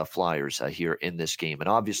for the Flyers here in this game. And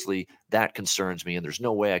obviously that concerns me, and there's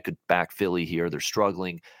no way I could back Philly here. They're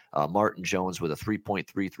struggling. Martin Jones with a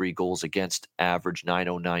 3.33 goals against average,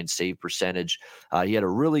 909 save percentage. He had a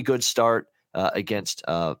really good start against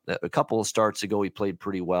a couple of starts ago. He played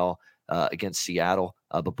pretty well against Seattle.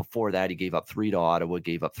 But before that, he gave up 3 to Ottawa,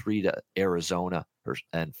 gave up 3 to Arizona,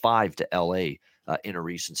 and 5 to LA in a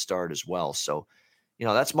recent start as well. So,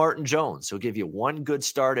 that's Martin Jones. He'll give you one good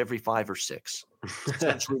start every 5 or 6. That's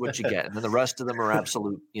essentially what you get. And then the rest of them are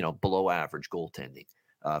absolute, below average goaltending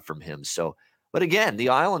from him. So, but again, the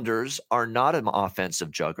Islanders are not an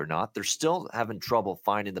offensive juggernaut. They're still having trouble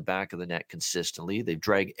finding the back of the net consistently. They've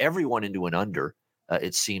dragged everyone into an under,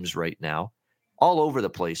 it seems right now. All over the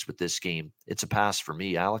place with this game. It's a pass for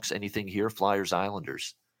me. Alex, anything here? Flyers,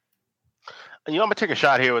 Islanders. I'm going to take a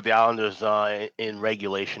shot here with the Islanders in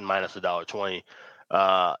regulation minus $1.20.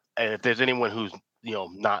 And if there's anyone who's,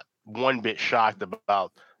 not one bit shocked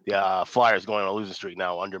about the Flyers going on a losing streak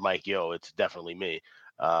now under Mike Yeo, it's definitely me.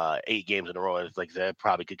 8 games in a row. It's like that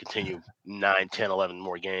probably could continue 9, 10, 11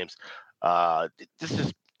 more games. This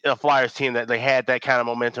is a Flyers team that they had that kind of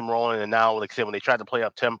momentum rolling. And now, like I said, when they tried to play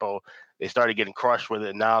up tempo, they started getting crushed with it.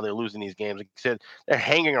 And now they're losing these games. Like I said, they're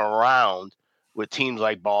hanging around with teams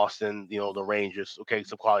like Boston, the Rangers. Okay,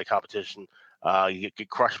 some quality competition. You get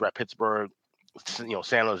crushed by Pittsburgh, San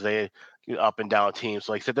Jose, up and down teams.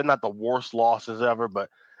 So like I said, they're not the worst losses ever, but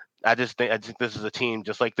I think this is a team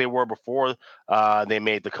just like they were before they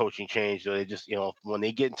made the coaching change. So they just, when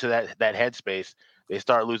they get into that headspace, they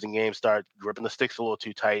start losing games, start gripping the sticks a little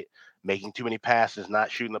too tight, making too many passes,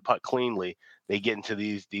 not shooting the puck cleanly. They get into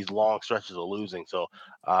these long stretches of losing. So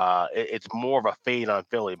it's more of a fade on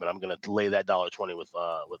Philly, but I'm going to lay that $1.20 with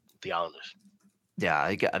the Islanders.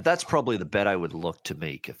 Yeah, that's probably the bet I would look to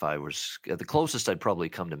make if I was the closest I'd probably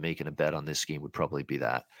come to making a bet on this game would probably be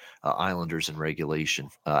that Islanders in regulation.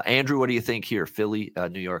 Andrew, what do you think here? Philly,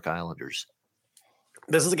 New York Islanders.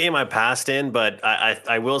 This is a game I passed in, but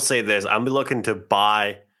I will say this. I'm looking to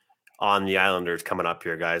buy on the Islanders coming up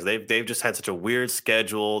here, guys. They've just had such a weird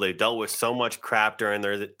schedule. They dealt with so much crap during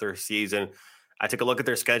their season. I took a look at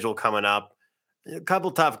their schedule coming up. A couple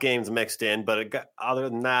tough games mixed in, but other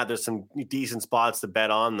than that, there's some decent spots to bet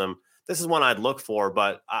on them. This is one I'd look for,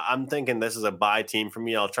 but I'm thinking this is a buy team for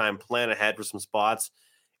me. I'll try and plan ahead for some spots.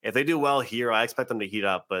 If they do well here, I expect them to heat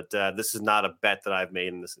up, but this is not a bet that I've made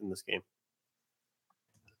in this game.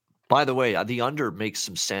 By the way, the under makes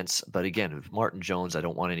some sense, but again, with Martin Jones, I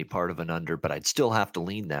don't want any part of an under, but I'd still have to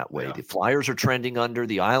lean that way. Yeah. The Flyers are trending under,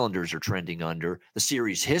 the Islanders are trending under. The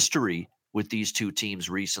series history with these two teams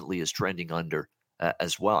recently is trending under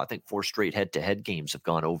as well. I think 4 straight head-to-head games have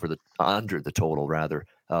gone under the total, rather,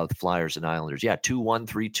 the Flyers and Islanders. Yeah, 2-1,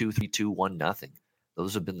 3-2, 3-2, 1-0.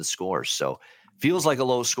 Those have been the scores. So feels like a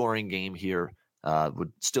low-scoring game here.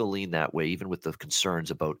 Would still lean that way, even with the concerns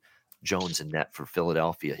about Jones and net for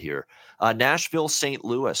Philadelphia here. Nashville, St.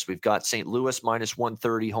 Louis. We've got St. Louis minus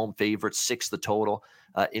 130, home favorites, 6 the total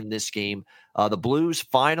in this game. The Blues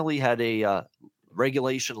finally had a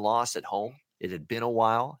regulation loss at home. It had been a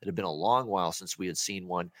while. It had been a long while since we had seen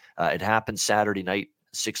one. It happened Saturday night,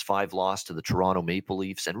 6-5 loss to the Toronto Maple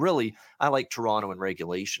Leafs. And really, I like Toronto in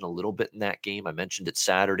regulation a little bit in that game. I mentioned it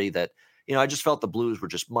Saturday that, I just felt the Blues were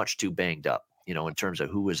just much too banged up, in terms of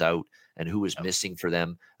who was out and who was missing for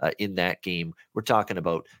them in that game. We're talking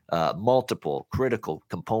about multiple critical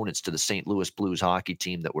components to the St. Louis Blues hockey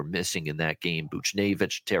team that were missing in that game.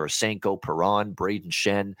 Buchnevich, Tarasenko, Perron, Braden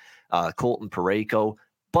Shen, Colton Parayko.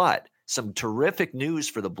 But some terrific news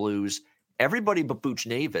for the Blues. Everybody but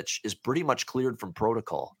Buchnevich is pretty much cleared from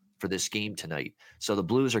protocol for this game tonight. So the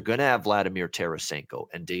Blues are going to have Vladimir Tarasenko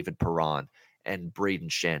and David Perron and Braden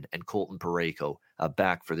Shen and Colton Parayko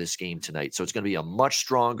back for this game tonight. So it's going to be a much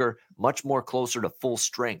stronger, much more closer to full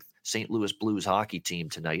strength St. Louis Blues hockey team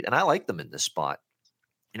tonight. And I like them in this spot.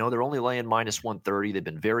 They're only laying minus 130. They've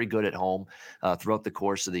been very good at home throughout the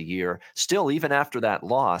course of the year. Still, even after that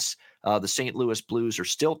loss, the St. Louis Blues are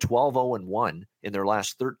still 12-0-1 in their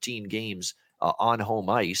last 13 games on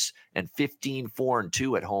home ice and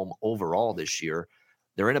 15-4-2 at home overall this year.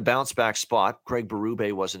 They're in a bounce-back spot. Craig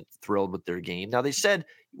Berube wasn't thrilled with their game. Now, they said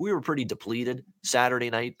we were pretty depleted Saturday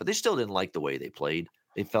night, but they still didn't like the way they played.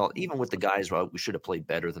 They felt, even with the guys out, we should have played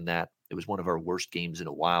better than that. It was one of our worst games in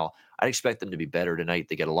a while. I'd expect them to be better tonight.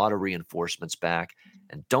 They get a lot of reinforcements back.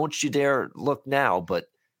 And don't you dare look now, but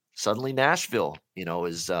suddenly Nashville,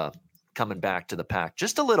 is coming back to the pack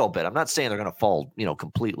just a little bit. I'm not saying they're going to fall,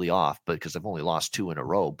 completely off, but because they've only lost 2 in a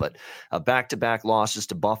row. But back-to-back losses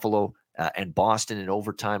to Buffalo and Boston in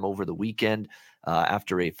overtime over the weekend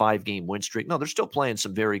after a 5-game win streak. No, they're still playing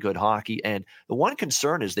some very good hockey. And the one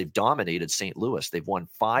concern is they've dominated St. Louis. They've won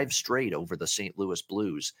 5 straight over the St. Louis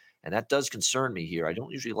Blues. And that does concern me here. I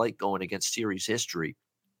don't usually like going against series history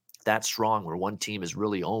that strong where one team has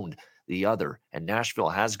really owned the other. And Nashville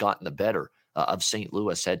has gotten the better of St.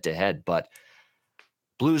 Louis head-to-head. But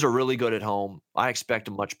Blues are really good at home. I expect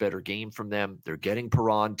a much better game from them. They're getting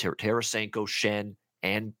Perron, Tarasenko, Shen,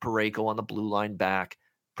 and Parayko on the blue line back.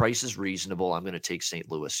 Price is reasonable. I'm going to take St.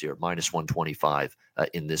 Louis here, minus 125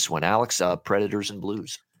 in this one. Alex, Predators and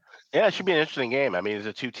Blues. Yeah, it should be an interesting game. I mean, there's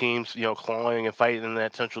the two teams, clawing and fighting in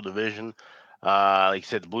that Central Division. Like you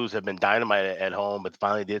said, the Blues have been dynamite at home, but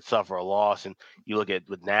finally did suffer a loss. And you look at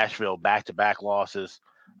with Nashville, back-to-back losses.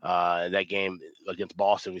 That game against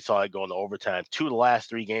Boston, we saw it go into overtime. 2 of the last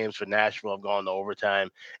 3 games for Nashville have gone to overtime.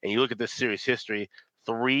 And you look at this series history,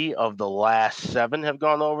 3 of the last 7 have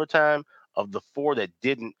gone to overtime. Of the 4 that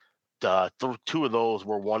didn't, 2 of those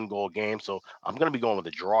were 1-goal games. So I'm going to be going with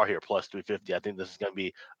a draw here, plus 350. I think this is going to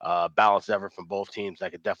be a balanced effort from both teams. I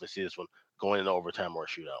could definitely see this one going into overtime or a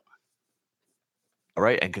shootout. All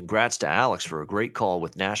right, and congrats to Alex for a great call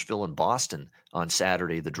with Nashville and Boston on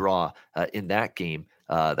Saturday, the draw in that game.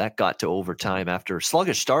 That got to overtime after a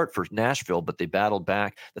sluggish start for Nashville, but they battled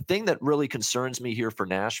back. The thing that really concerns me here for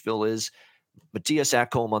Nashville is Matthias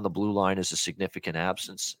Ekholm on the blue line is a significant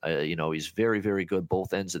absence. He's very, very good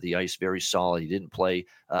both ends of the ice, very solid. He didn't play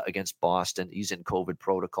against Boston. He's in COVID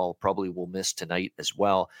protocol, probably will miss tonight as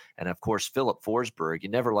well. And, of course, Philip Forsberg, you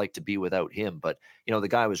never like to be without him. But, the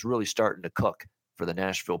guy was really starting to cook for the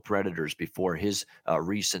Nashville Predators before his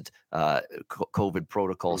recent COVID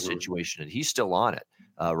protocol situation, and he's still on it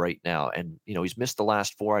right now. And, he's missed the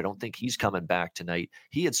last 4. I don't think he's coming back tonight.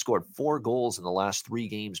 He had scored 4 goals in the last 3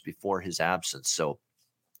 games before his absence. So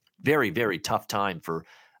very, very tough time for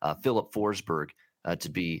Philip Forsberg to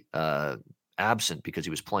be absent because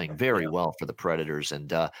he was playing very well for the Predators.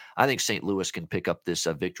 And I think St. Louis can pick up this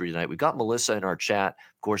victory tonight. We got Melissa in our chat.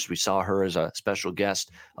 Of course, we saw her as a special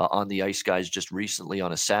guest on the Ice Guys just recently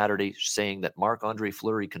on a Saturday, saying that Marc-Andre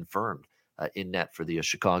Fleury confirmed in net for the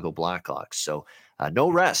Chicago Blackhawks. So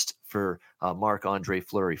no rest for Marc-Andre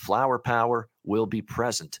Fleury. Flower Power will be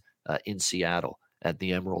present in Seattle at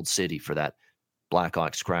the Emerald City for that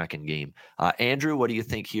Blackhawks Kraken game. Andrew, what do you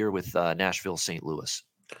think here with Nashville St. Louis?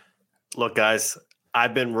 Look, guys,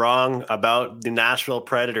 I've been wrong about the Nashville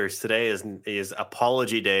Predators. Today is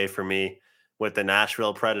apology day for me with the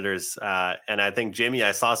Nashville Predators. And I think, Jimmy,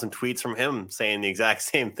 I saw some tweets from him saying the exact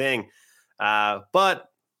same thing. But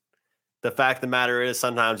the fact of the matter is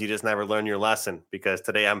sometimes you just never learn your lesson, because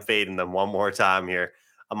today I'm fading them one more time here.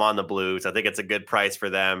 I'm on the Blues. I think it's a good price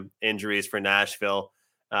for them. Injuries for Nashville.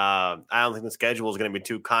 I don't think the schedule is going to be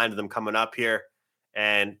too kind to them coming up here.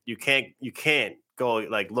 And you can't go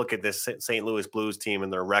like look at this St. Louis Blues team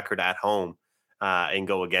and their record at home and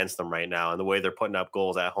go against them right now, and the way they're putting up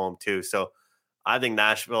goals at home too. So I think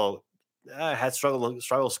Nashville had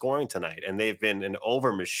struggle scoring tonight, and they've been an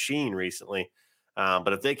over machine recently.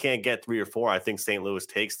 But if they can't get 3 or 4, I think St. Louis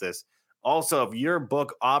takes this. Also, if your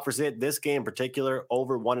book offers it, this game in particular,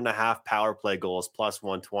 over 1.5 power play goals plus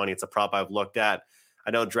 120. It's a prop I've looked at.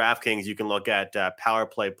 I know DraftKings, you can look at power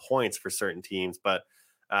play points for certain teams, but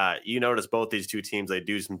you notice both these two teams, they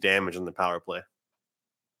do some damage in the power play.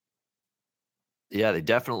 Yeah, they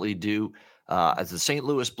definitely do. As the St.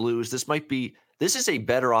 Louis Blues, this is a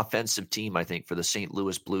better offensive team, I think, for the St.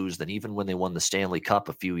 Louis Blues than even when they won the Stanley Cup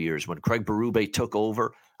a few years. When Craig Berube took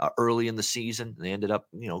over early in the season, they ended up,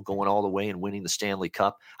 going all the way and winning the Stanley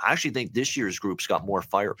Cup. I actually think this year's group's got more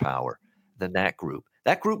firepower than that group.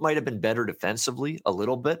 That group might have been better defensively a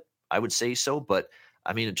little bit, I would say so. But,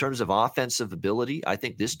 I mean, in terms of offensive ability, I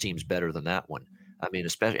think this team's better than that one. I mean,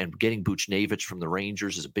 especially, and getting Buchnevich from the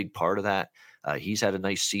Rangers is a big part of that. He's had a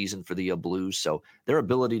nice season for the Blues, so their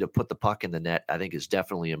ability to put the puck in the net, I think, is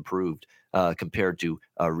definitely improved compared to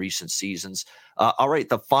recent seasons. All right,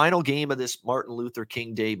 the final game of this Martin Luther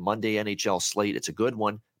King Day Monday NHL slate. It's a good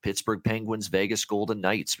one. Pittsburgh Penguins, Vegas Golden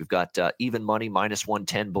Knights. We've got even money, minus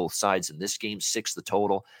 110 both sides in this game, 6 the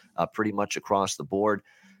total, pretty much across the board.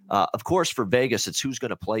 Of course, for Vegas, it's who's going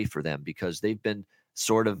to play for them, because they've been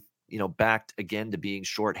sort of backed again to being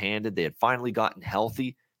shorthanded. They had finally gotten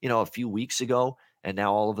healthy, a few weeks ago, and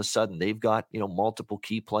now all of a sudden they've got, multiple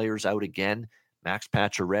key players out again. Max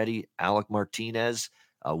Pacioretty, Alec Martinez,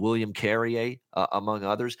 William Carrier, among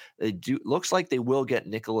others. Looks like they will get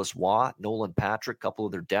Nicholas Waugh, Nolan Patrick, a couple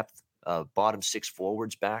of their depth bottom 6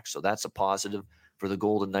 forwards back, so that's a positive for the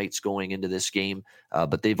Golden Knights going into this game.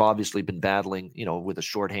 But they've obviously been battling, with a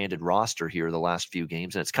shorthanded roster here the last few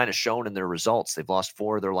games, and it's kind of shown in their results. They've lost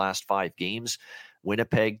 4 of their last 5 games.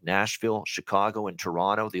 Winnipeg, Nashville, Chicago, and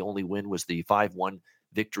Toronto. The only win was the 5-1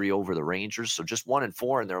 victory over the Rangers. So just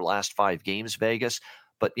 1-4 in their last 5 games, Vegas.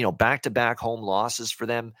 But, back-to-back home losses for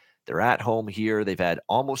them. They're at home here. They've had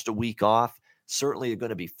almost a week off. Certainly they're going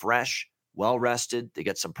to be fresh, well-rested. They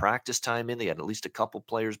get some practice time in. They had at least a couple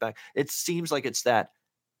players back. It seems like it's that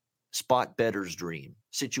spot bettor's dream,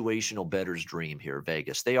 situational bettor's dream here,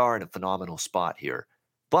 Vegas. They are in a phenomenal spot here.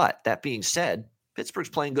 But that being said, Pittsburgh's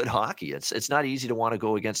playing good hockey. It's not easy to want to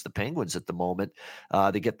go against the Penguins at the moment.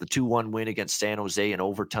 They get the 2-1 win against San Jose in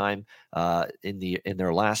overtime in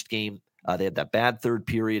their last game. They had that bad third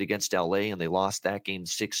period against LA, and they lost that game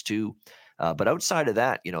 6-2. But outside of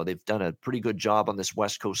that, they've done a pretty good job on this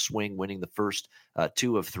West Coast swing, winning the first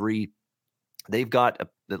 2 of 3. They've got,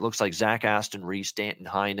 it looks like Zach Aston Reese, Danton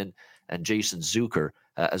Heinen, and Jason Zucker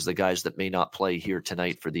as the guys that may not play here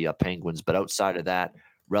tonight for the Penguins. But outside of that,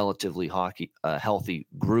 relatively healthy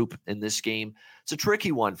group in this game. It's a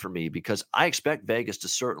tricky one for me, because I expect Vegas to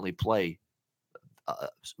certainly play a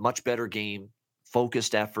much better game,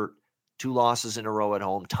 focused effort, 2 losses in a row at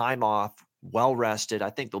home, time off, well rested. I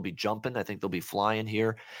think they'll be jumping. I think they'll be flying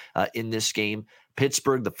here in this game.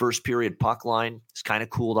 Pittsburgh, the first period puck line is kind of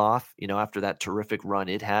cooled off, after that terrific run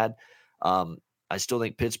it had. I still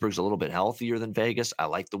think Pittsburgh's a little bit healthier than Vegas. I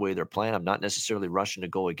like the way they're playing. I'm not necessarily rushing to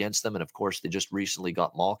go against them. And of course, they just recently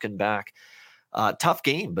got Malkin back. Tough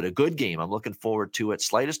game, but a good game. I'm looking forward to it.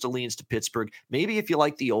 Slightest of leans to Pittsburgh. Maybe if you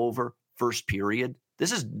like the over first period,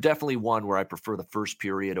 this is definitely one where I prefer the first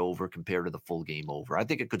period over compared to the full game over. I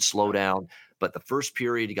think it could slow down, but the first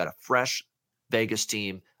period, you got a fresh Vegas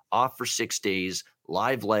team off for 6 days,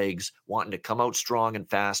 live legs, wanting to come out strong and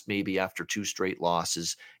fast, maybe after 2 straight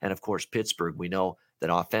losses. And of course, Pittsburgh, we know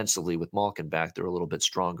that offensively with Malkin back, they're a little bit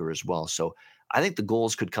stronger as well. So I think the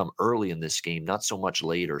goals could come early in this game, not so much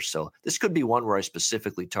later. So this could be one where I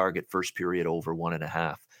specifically target first period over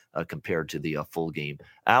 1.5 compared to the full game.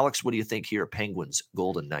 Alex, what do you think here? Penguins,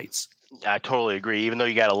 Golden Knights. I totally agree. Even though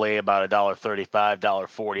you got to lay about $1.35,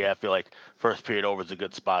 $1.40, I feel like first period over is a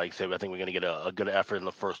good spot. Like I said, I think we're going to get a good effort in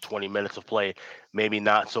the first 20 minutes of play. Maybe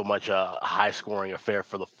not so much a high-scoring affair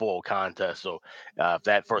for the full contest. So if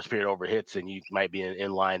that first period over hits, then you might be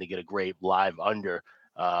in line to get a great live under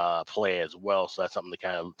play as well. So that's something to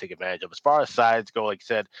kind of take advantage of. As far as sides go, like I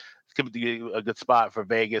said, it's going to be a good spot for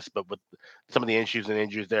Vegas, but with some of the issues and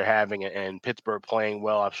injuries they're having and Pittsburgh playing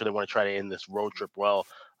well, I'm sure they want to try to end this road trip well.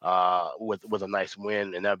 with a nice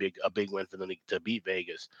win, and that'd be a big win for them to beat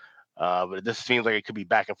Vegas. But this seems like it could be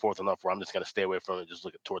back and forth enough where I'm just going to stay away from it, just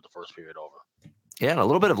look toward the first period over. Yeah, and a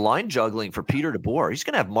little bit of line juggling for Peter DeBoer. He's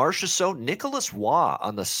going to have Marchessault, Nicholas Waugh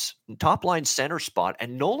on the top line center spot,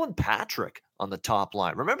 and Nolan Patrick on the top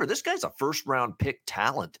line. Remember, this guy's a first-round pick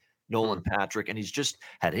talent, Nolan Patrick, and he's just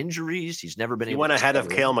had injuries. He's never been able to. He went ahead of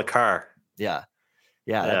Cale Makar. Yeah.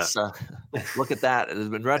 That's look at that.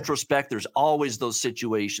 In retrospect, there's always those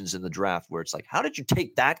situations in the draft where it's like, how did you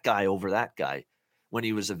take that guy over that guy when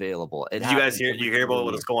he was available? Did you guys hear about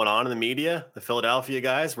what was going on in the media? The Philadelphia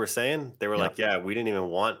guys were saying they were like, "Yeah, we didn't even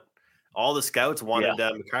want." All the scouts wanted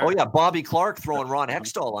Makar. Oh yeah, Bobby Clark throwing Ron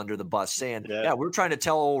Hextall under the bus, saying, we're trying to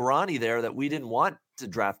tell old Ronnie there that we didn't want to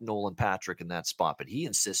draft Nolan Patrick in that spot, but he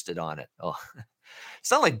insisted on it." Oh.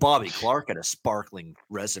 It's not like Bobby Clark had a sparkling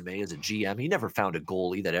resume as a GM. He never found a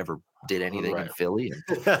goalie that ever did anything in Philly.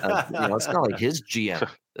 And, it's not like his GM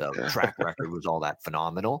track record was all that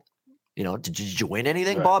phenomenal. Did you win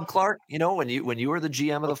anything, Bob Clark? When you were the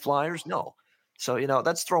GM of the Flyers? No. So,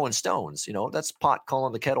 that's throwing stones. That's pot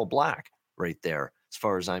calling the kettle black right there, as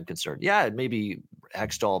far as I'm concerned. Yeah, maybe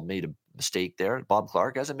Hextall made a mistake there. Bob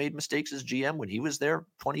Clark hasn't made mistakes as GM when he was there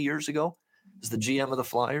 20 years ago as the GM of the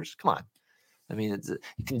Flyers. Come on. I mean,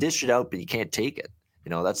 you can dish it out, but you can't take it.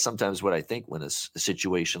 That's sometimes what I think when it's a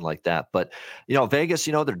situation like that. But, Vegas,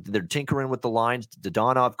 they're tinkering with the lines.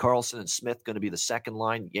 Dadonov, Carlson, and Smith going to be the second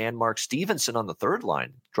line. Mark Stevenson on the third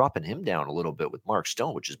line, dropping him down a little bit with Mark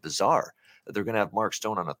Stone, which is bizarre. They're going to have Mark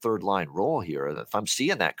Stone on a third line role here. If I'm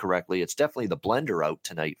seeing that correctly, it's definitely the blender out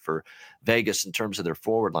tonight for Vegas in terms of their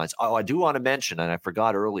forward lines. Oh, I do want to mention, and I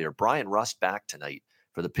forgot earlier, Brian Rust back tonight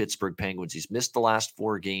for the Pittsburgh Penguins. He's missed the last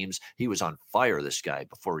 4 games. He was on fire, this guy,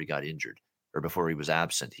 before he got injured or before he was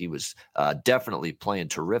absent. He was definitely playing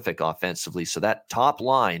terrific offensively. So that top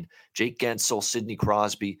line, Jake Guentzel, Sidney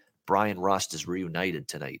Crosby, Brian Rust is reunited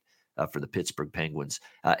tonight for the Pittsburgh Penguins.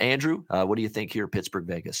 Andrew, what do you think here, Pittsburgh,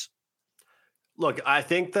 Vegas? Look, I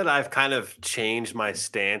think that I've kind of changed my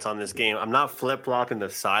stance on this game. I'm not flip-flopping the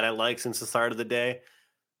side I like since the start of the day,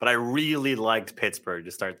 but I really liked Pittsburgh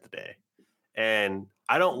to start the day. And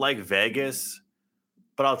I don't like Vegas,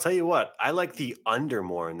 but I'll tell you what, I like the under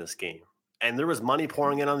more in this game. And there was money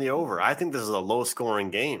pouring in on the over. I think this is a low-scoring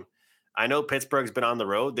game. I know Pittsburgh's been on the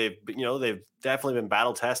road. They've definitely been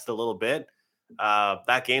battle tested a little bit.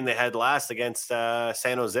 That game they had last against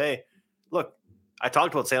San Jose. Look, I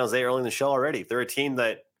talked about San Jose early in the show already. They're a team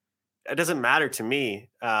that it doesn't matter to me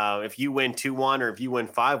if you win 2-1 or if you win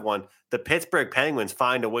 5-1. The Pittsburgh Penguins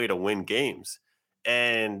find a way to win games.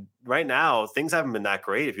 And right now, things haven't been that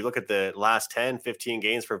great. If you look at the last 10, 15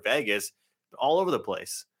 games for Vegas, all over the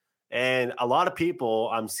place. And a lot of people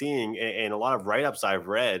I'm seeing and a lot of write-ups I've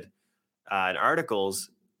read and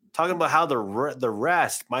articles talking about how the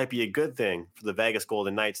rest might be a good thing for the Vegas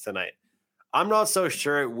Golden Knights tonight. I'm not so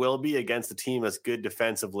sure it will be against a team as good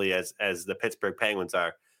defensively as the Pittsburgh Penguins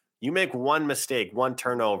are. You make one mistake, one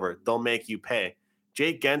turnover, they'll make you pay.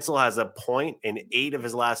 Jake Guentzel has a point in 8 of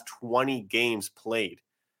his last 20 games played.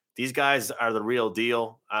 These guys are the real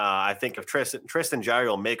deal. I think if Tristan Jarry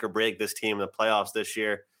will make or break this team in the playoffs this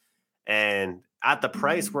year. And at the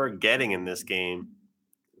price we're getting in this game,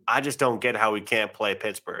 I just don't get how we can't play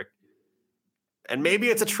Pittsburgh. And maybe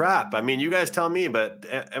it's a trap. I mean, you guys tell me, but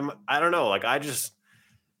I don't know. Like, I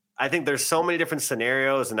think there's so many different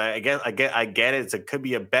scenarios, and I get it. It could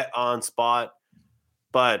be a bet on spot,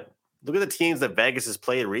 but look at the teams that Vegas has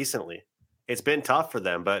played recently. It's been tough for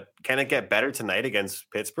them, but can it get better tonight against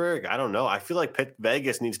Pittsburgh? I don't know. I feel like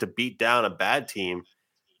Vegas needs to beat down a bad team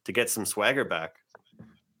to get some swagger back.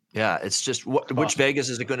 Yeah, it's just which Vegas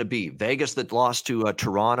is it going to be? Vegas that lost to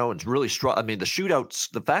Toronto and really strong. I mean, the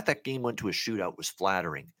shootouts, the fact that game went to a shootout was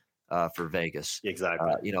flattering for Vegas.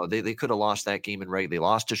 Exactly. They could have lost that game in regular. They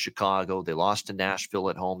lost to Chicago. They lost to Nashville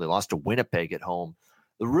at home. They lost to Winnipeg at home.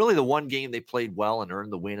 Really, the one game they played well and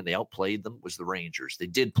earned the win and they outplayed them was the Rangers. They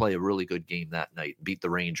did play a really good game that night and beat the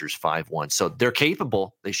Rangers 5-1. So they're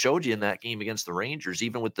capable. They showed you in that game against the Rangers,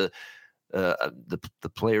 even with the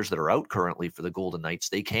players that are out currently for the Golden Knights,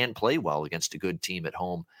 they can play well against a good team at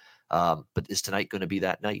home. But is tonight going to be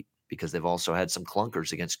that night? Because they've also had some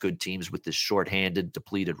clunkers against good teams with this shorthanded,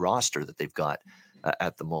 depleted roster that they've got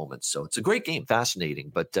at the moment. So it's a great game, fascinating.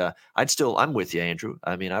 But I'm with you, Andrew.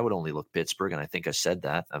 I mean, I would only look Pittsburgh, and I think I said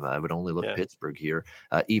that. I would only look Pittsburgh here,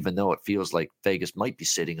 even though it feels like Vegas might be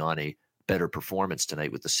sitting on a better performance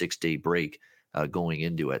tonight with the 6-day break going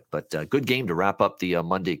into it. But good game to wrap up the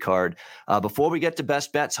Monday card. Before we get to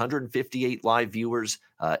best bets, 158 live viewers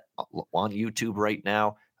on YouTube right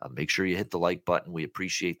now. make sure you hit the like button. We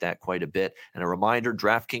appreciate that quite a bit. And a reminder,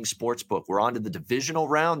 DraftKings Sportsbook. We're on to the divisional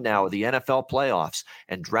round now of the NFL playoffs.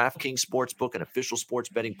 And DraftKings Sportsbook, an official sports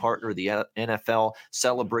betting partner of the NFL,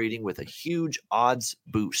 celebrating with a huge odds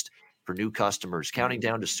boost for new customers. Counting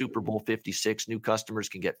down to Super Bowl 56, new customers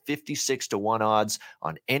can get 56-1 odds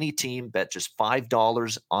on any team. Bet just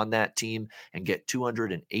 $5 on that team and get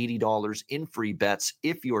 $280 in free bets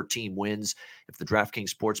if your team wins. If the DraftKings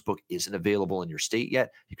Sportsbook isn't available in your state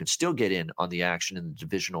yet, you can still get in on the action in the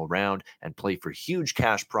divisional round and play for huge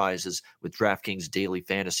cash prizes with DraftKings daily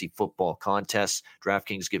fantasy football contests.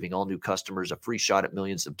 DraftKings giving all new customers a free shot at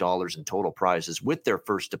millions of dollars in total prizes with their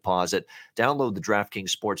first deposit. Download the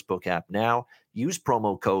DraftKings Sportsbook app now. Use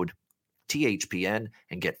promo code THPN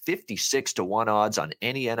and get 56-1 odds on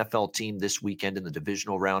any NFL team this weekend in the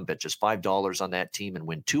divisional round. Bet just $5 on that team and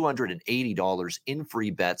win $280 in free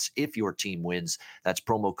bets if your team wins. That's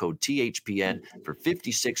promo code THPN for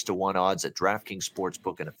 56-1 odds at DraftKings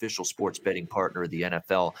Sportsbook, an official sports betting partner of the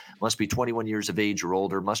NFL. Must be 21 years of age or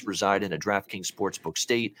older. Must reside in a DraftKings Sportsbook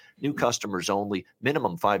state. New customers only.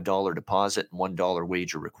 Minimum $5 deposit and $1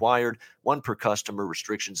 wager required. One per customer.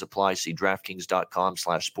 Restrictions apply. See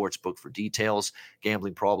DraftKings.com/sportsbook for details.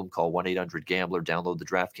 Gambling problem? Call 1-800-GAMBLER. Download the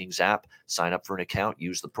DraftKings app. Sign up for an account.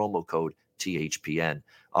 Use the promo code THPN.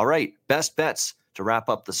 All right, best bets to wrap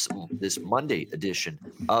up this Monday edition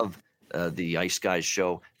of the Ice Guys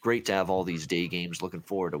show. Great to have all these day games. Looking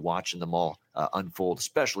forward to watching them all unfold,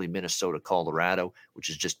 especially Minnesota, Colorado,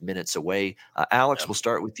 which is just minutes away. Alex, we'll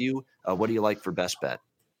start with you. What do you like for best bet?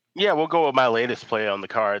 Yeah, we'll go with my latest play on the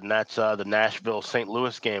card, and that's the Nashville-St.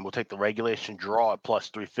 Louis game. We'll take the regulation draw at plus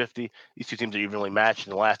 350. These two teams are evenly matched,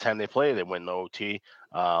 and the last time they played, they win the OT.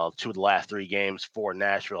 2 of the last 3 games for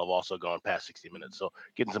Nashville have also gone past 60 minutes. So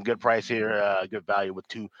getting some good price here, good value with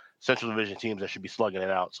 2 Central Division teams that should be slugging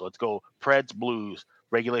it out. So let's go Preds, Blues,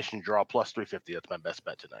 regulation draw plus 350. That's my best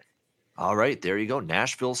bet tonight. All right, there you go.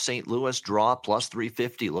 Nashville, St. Louis, draw plus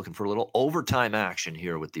 350. Looking for a little overtime action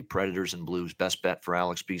here with the Predators and Blues. Best bet for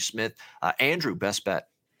Alex B. Smith. Andrew, best bet.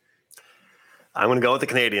 I'm going to go with the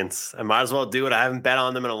Canadians. I might as well do it. I haven't bet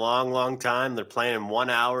on them in a long, long time. They're playing in 1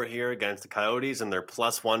 hour here against the Coyotes, and they're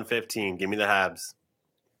plus 115. Give me the Habs.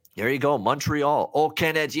 There you go. Montreal, au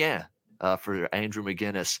Canadien for Andrew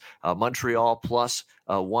McGinnis. Montreal plus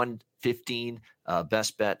 115.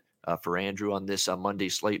 Best bet for Andrew on this Monday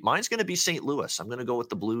slate. Mine's going to be St. Louis. I'm going to go with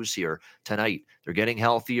the Blues here tonight. They're getting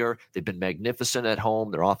healthier. They've been magnificent at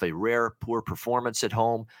home. They're off a rare, poor performance at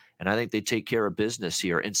home, and I think they take care of business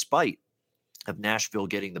here in spite of Nashville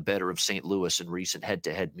getting the better of St. Louis in recent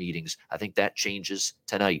head-to-head meetings. I think that changes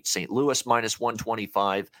tonight. St. Louis minus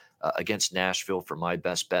 125 against Nashville for my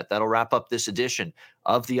best bet. That'll wrap up this edition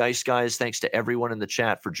of the Ice Guys. Thanks to everyone in the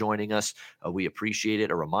chat for joining us. We appreciate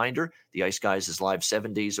it. A reminder, the Ice Guys is live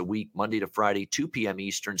 7 days a week, Monday to Friday, 2 p.m.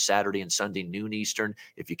 Eastern, Saturday and Sunday, noon Eastern.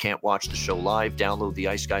 If you can't watch the show live, download the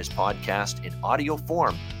Ice Guys podcast in audio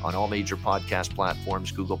form on all major podcast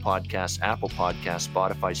platforms, Google Podcasts, Apple Podcasts,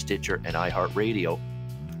 Spotify, Stitcher, and iHeartRadio.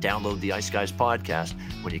 Download the Ice Guys podcast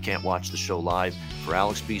when you can't watch the show live. For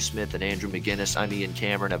Alex B. Smith and Andrew McGinnis, I'm Ian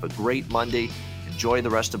Cameron. Have a great Monday. Enjoy the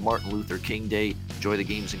rest of Martin Luther King Day. Enjoy the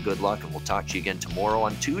games and good luck. And we'll talk to you again tomorrow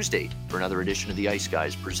on Tuesday for another edition of the Ice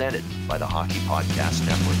Guys presented by the Hockey Podcast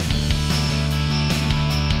Network.